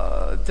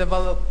of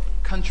developed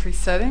country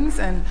settings.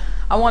 And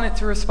I wanted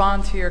to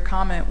respond to your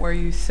comment where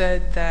you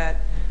said that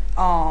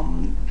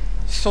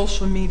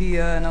social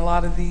media and a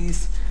lot of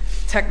these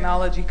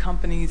technology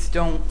companies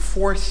don't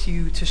force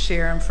you to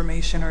share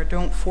information or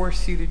don't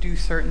force you to do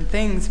certain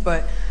things.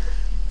 But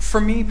for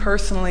me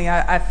personally,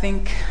 I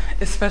think,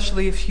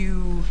 especially if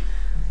you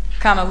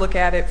kind of look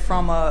at it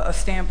from a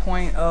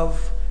standpoint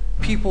of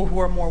people who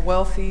are more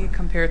wealthy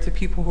compared to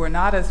people who are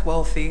not as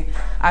wealthy,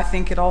 I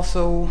think it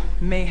also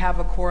may have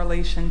a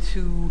correlation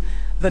to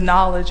the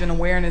knowledge and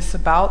awareness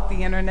about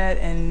the internet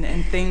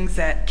and things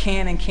that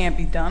can and can't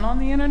be done on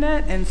the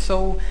internet. And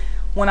so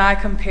when I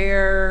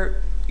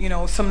compare, you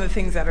know, some of the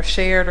things that are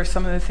shared or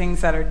some of the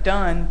things that are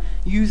done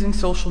using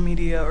social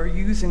media or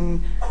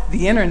using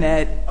the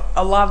internet,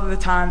 a lot of the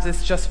times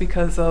it's just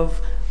because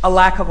of a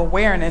lack of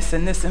awareness,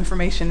 and this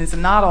information is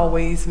not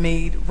always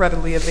made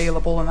readily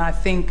available. And I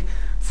think,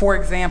 for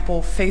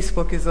example,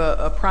 Facebook is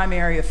a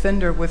primary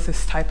offender with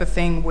this type of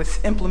thing,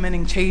 with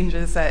implementing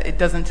changes that it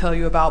doesn't tell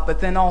you about. But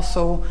then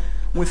also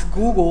with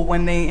Google,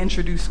 when they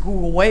introduced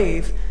Google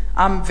Wave,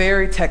 I'm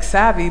very tech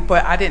savvy,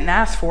 but I didn't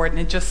ask for it, and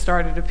it just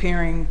started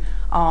appearing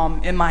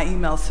in my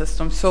email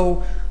system.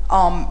 So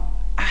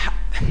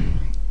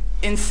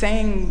in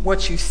saying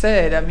what you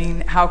said, I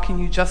mean, how can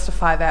you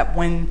justify that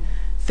when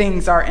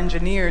things are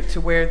engineered to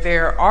where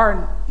there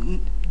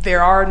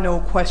are no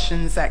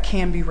questions that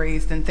can be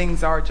raised and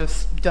things are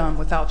just done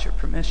without your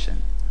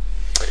permission?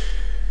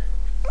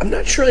 I'm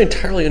not sure I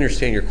entirely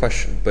understand your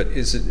question, but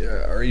is it?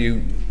 Are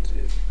you?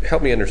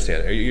 Help me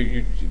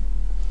understand.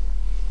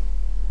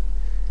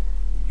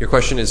 Your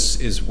question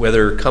is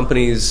whether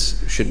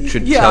companies should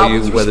tell you whether. Yeah, I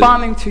was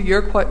responding to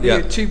your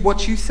to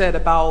what you said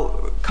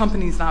about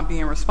companies not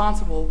being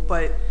responsible,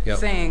 but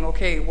saying,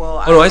 okay, well,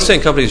 I'm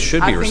saying companies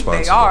should be responsible. I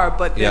think they are,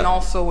 but then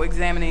also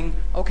examining,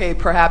 okay,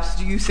 perhaps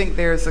do you think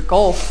there's a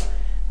gulf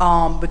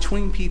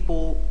between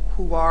people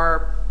who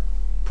are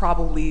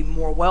probably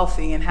more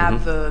wealthy and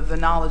have the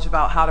knowledge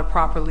about how to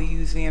properly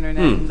use the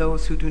internet and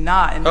those who do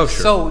not? And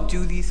so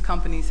do these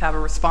companies have a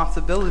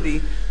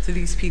responsibility to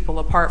these people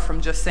apart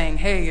from just saying,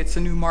 hey, it's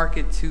a new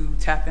market to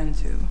tap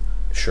into?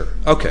 Sure.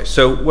 Okay.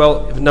 So,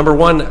 well, number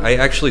one, I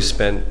actually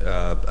spent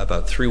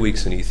about 3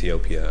 weeks in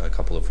Ethiopia a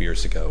couple of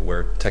years ago,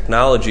 where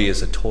technology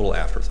is a total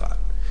afterthought,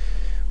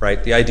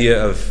 right? The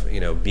idea of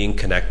being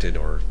connected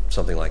or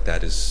something like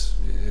that is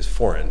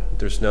foreign.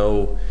 There's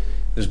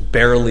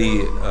barely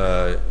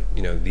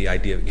the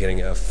idea of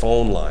getting a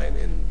phone line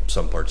in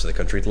some parts of the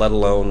country, let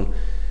alone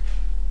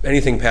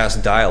anything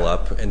past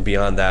dial-up, and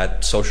beyond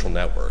that, social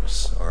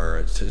networks are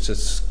it's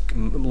just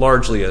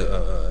largely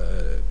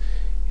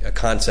a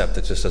concept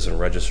that just doesn't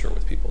register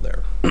with people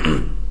there.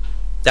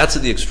 That's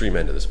at the extreme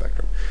end of the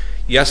spectrum.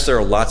 Yes, there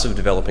are lots of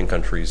developing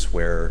countries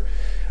where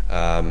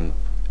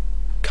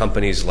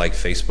companies like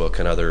Facebook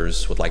and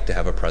others would like to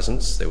have a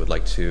presence. They would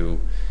like to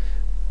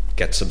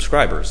get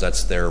subscribers.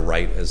 That's their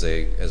right as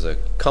a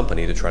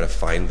company to try to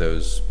find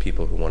those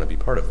people who want to be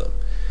part of them.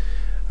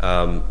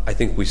 I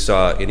think we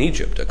saw in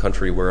Egypt, a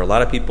country where a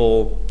lot of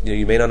people,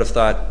 you may not have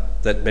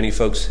thought that many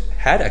folks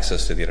had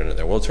access to the internet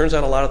there. Well, it turns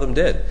out a lot of them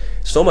did.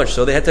 So much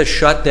so they had to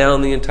shut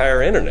down the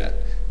entire internet.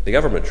 The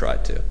government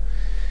tried to.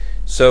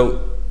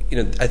 So,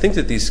 I think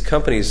that these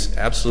companies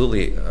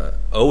absolutely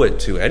owe it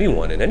to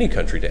anyone in any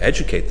country to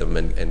educate them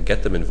and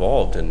get them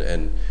involved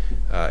and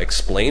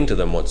explain to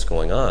them what's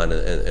going on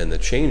and the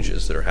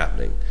changes that are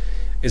happening.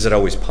 Is it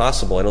always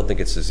possible? I don't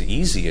think it's as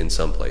easy in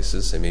some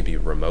places. They may be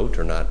remote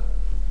or not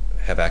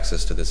have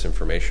access to this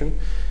information.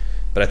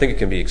 But I think it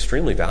can be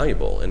extremely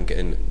valuable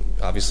and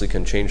obviously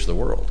can change the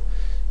world.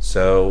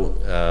 So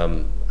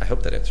I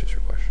hope that answers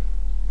your question.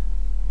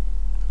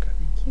 Okay.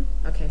 Thank you.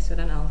 Okay, so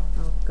then I'll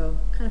go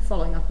kind of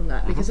following up on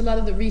that, because a lot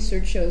of the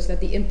research shows that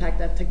the impact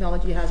that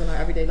technology has on our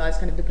everyday lives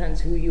kind of depends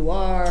who you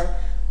are,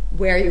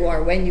 where you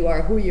are, when you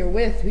are, who you're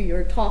with, who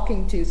you're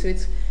talking to. So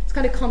it's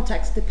kind of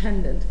context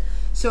dependent.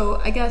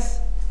 So I guess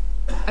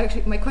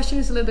actually my question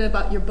is a little bit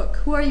about your book.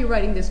 Who are you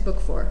writing this book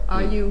for?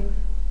 Are you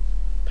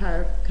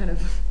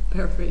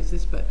paraphrase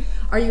this, but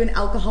are you an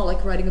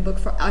alcoholic writing a book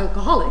for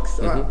alcoholics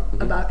or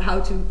about how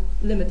to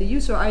limit the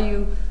use, or are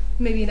you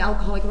maybe an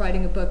alcoholic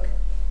writing a book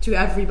to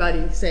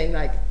everybody saying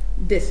like,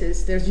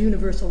 there's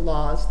universal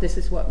laws, this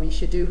is what we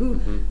should do?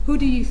 Who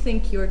do you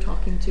think you're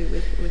talking to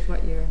with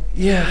what you're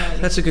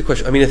writing? That's a good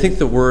question. I mean, I think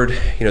the word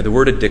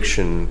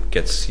addiction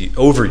gets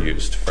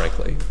overused,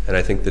 frankly, and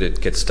I think that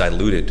it gets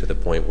diluted to the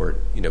point where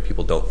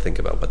people don't think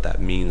about what that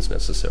means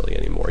necessarily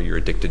anymore. You're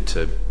addicted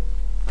to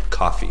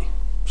coffee,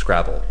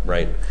 Scrabble,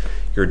 right?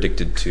 You're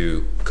addicted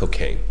to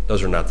cocaine.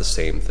 Those are not the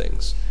same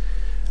things,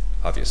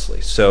 obviously.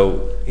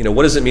 So,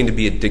 what does it mean to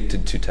be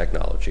addicted to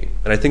technology?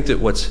 And I think that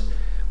what's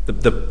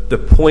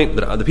the point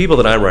that the people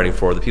that I'm writing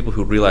for, the people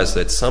who realize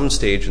that at some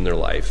stage in their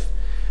life,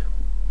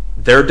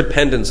 their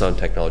dependence on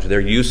technology, their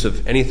use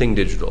of anything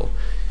digital,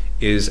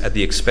 is at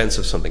the expense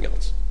of something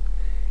else.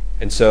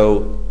 And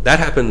so that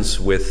happens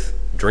with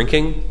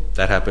drinking,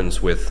 that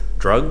happens with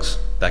drugs,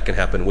 that can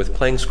happen with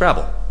playing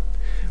Scrabble.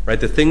 Right?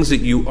 The things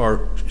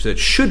that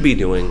should be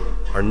doing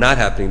are not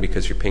happening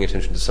because you're paying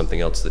attention to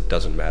something else that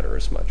doesn't matter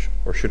as much,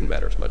 or shouldn't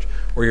matter as much,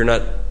 or you're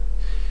not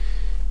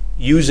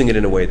using it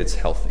in a way that's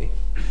healthy.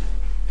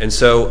 And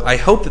so I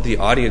hope that the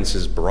audience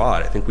is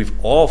broad. I think we've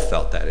all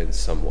felt that in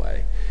some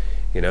way.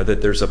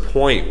 That there's a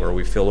point where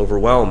we feel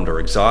overwhelmed or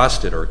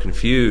exhausted or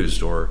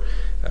confused or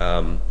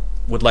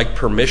would like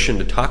permission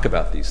to talk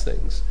about these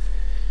things.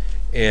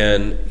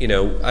 And,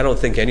 I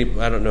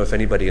don't know if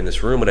anybody in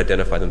this room would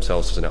identify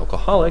themselves as an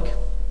alcoholic,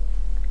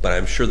 but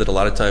I'm sure that a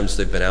lot of times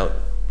they've been out,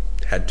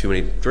 had too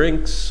many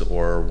drinks,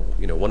 or,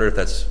 wonder if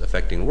that's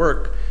affecting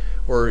work,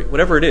 or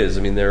whatever it is.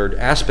 I mean, there are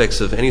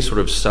aspects of any sort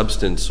of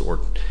substance or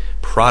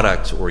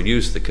product or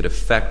use that could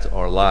affect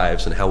our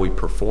lives and how we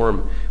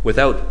perform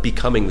without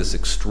becoming this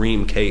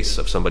extreme case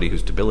of somebody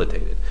who's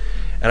debilitated.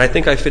 And I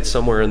think I fit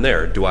somewhere in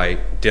there.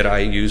 Did I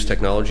use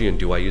technology, and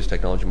do I use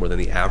technology more than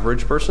the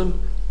average person?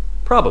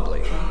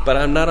 Probably. But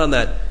I'm not on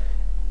that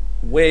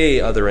way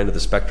other end of the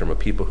spectrum of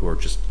people who are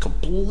just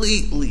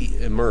completely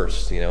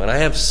immersed, and I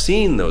have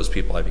seen those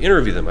people. I've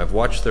interviewed them. I've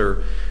watched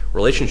their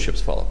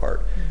relationships fall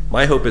apart.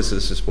 My hope is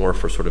this is more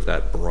for sort of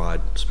that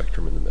broad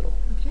spectrum in the middle.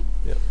 Okay.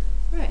 Yeah.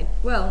 Right.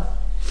 Well,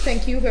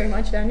 thank you very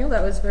much, Daniel.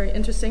 That was very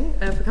interesting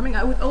for coming.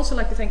 I would also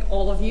like to thank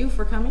all of you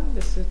for coming.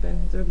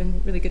 There have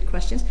been really good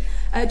questions.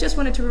 I just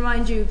wanted to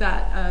remind you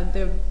that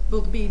there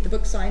will be the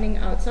book signing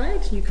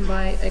outside. You can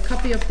buy a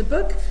copy of the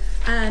book,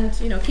 and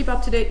keep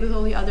up to date with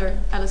all the other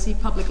LSE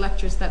public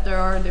lectures that there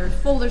are. There are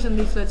folders and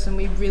leaflets, and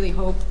we really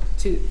hope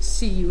to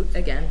see you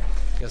again.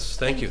 Yes,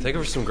 thank you. Thank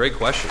you for some great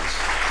questions.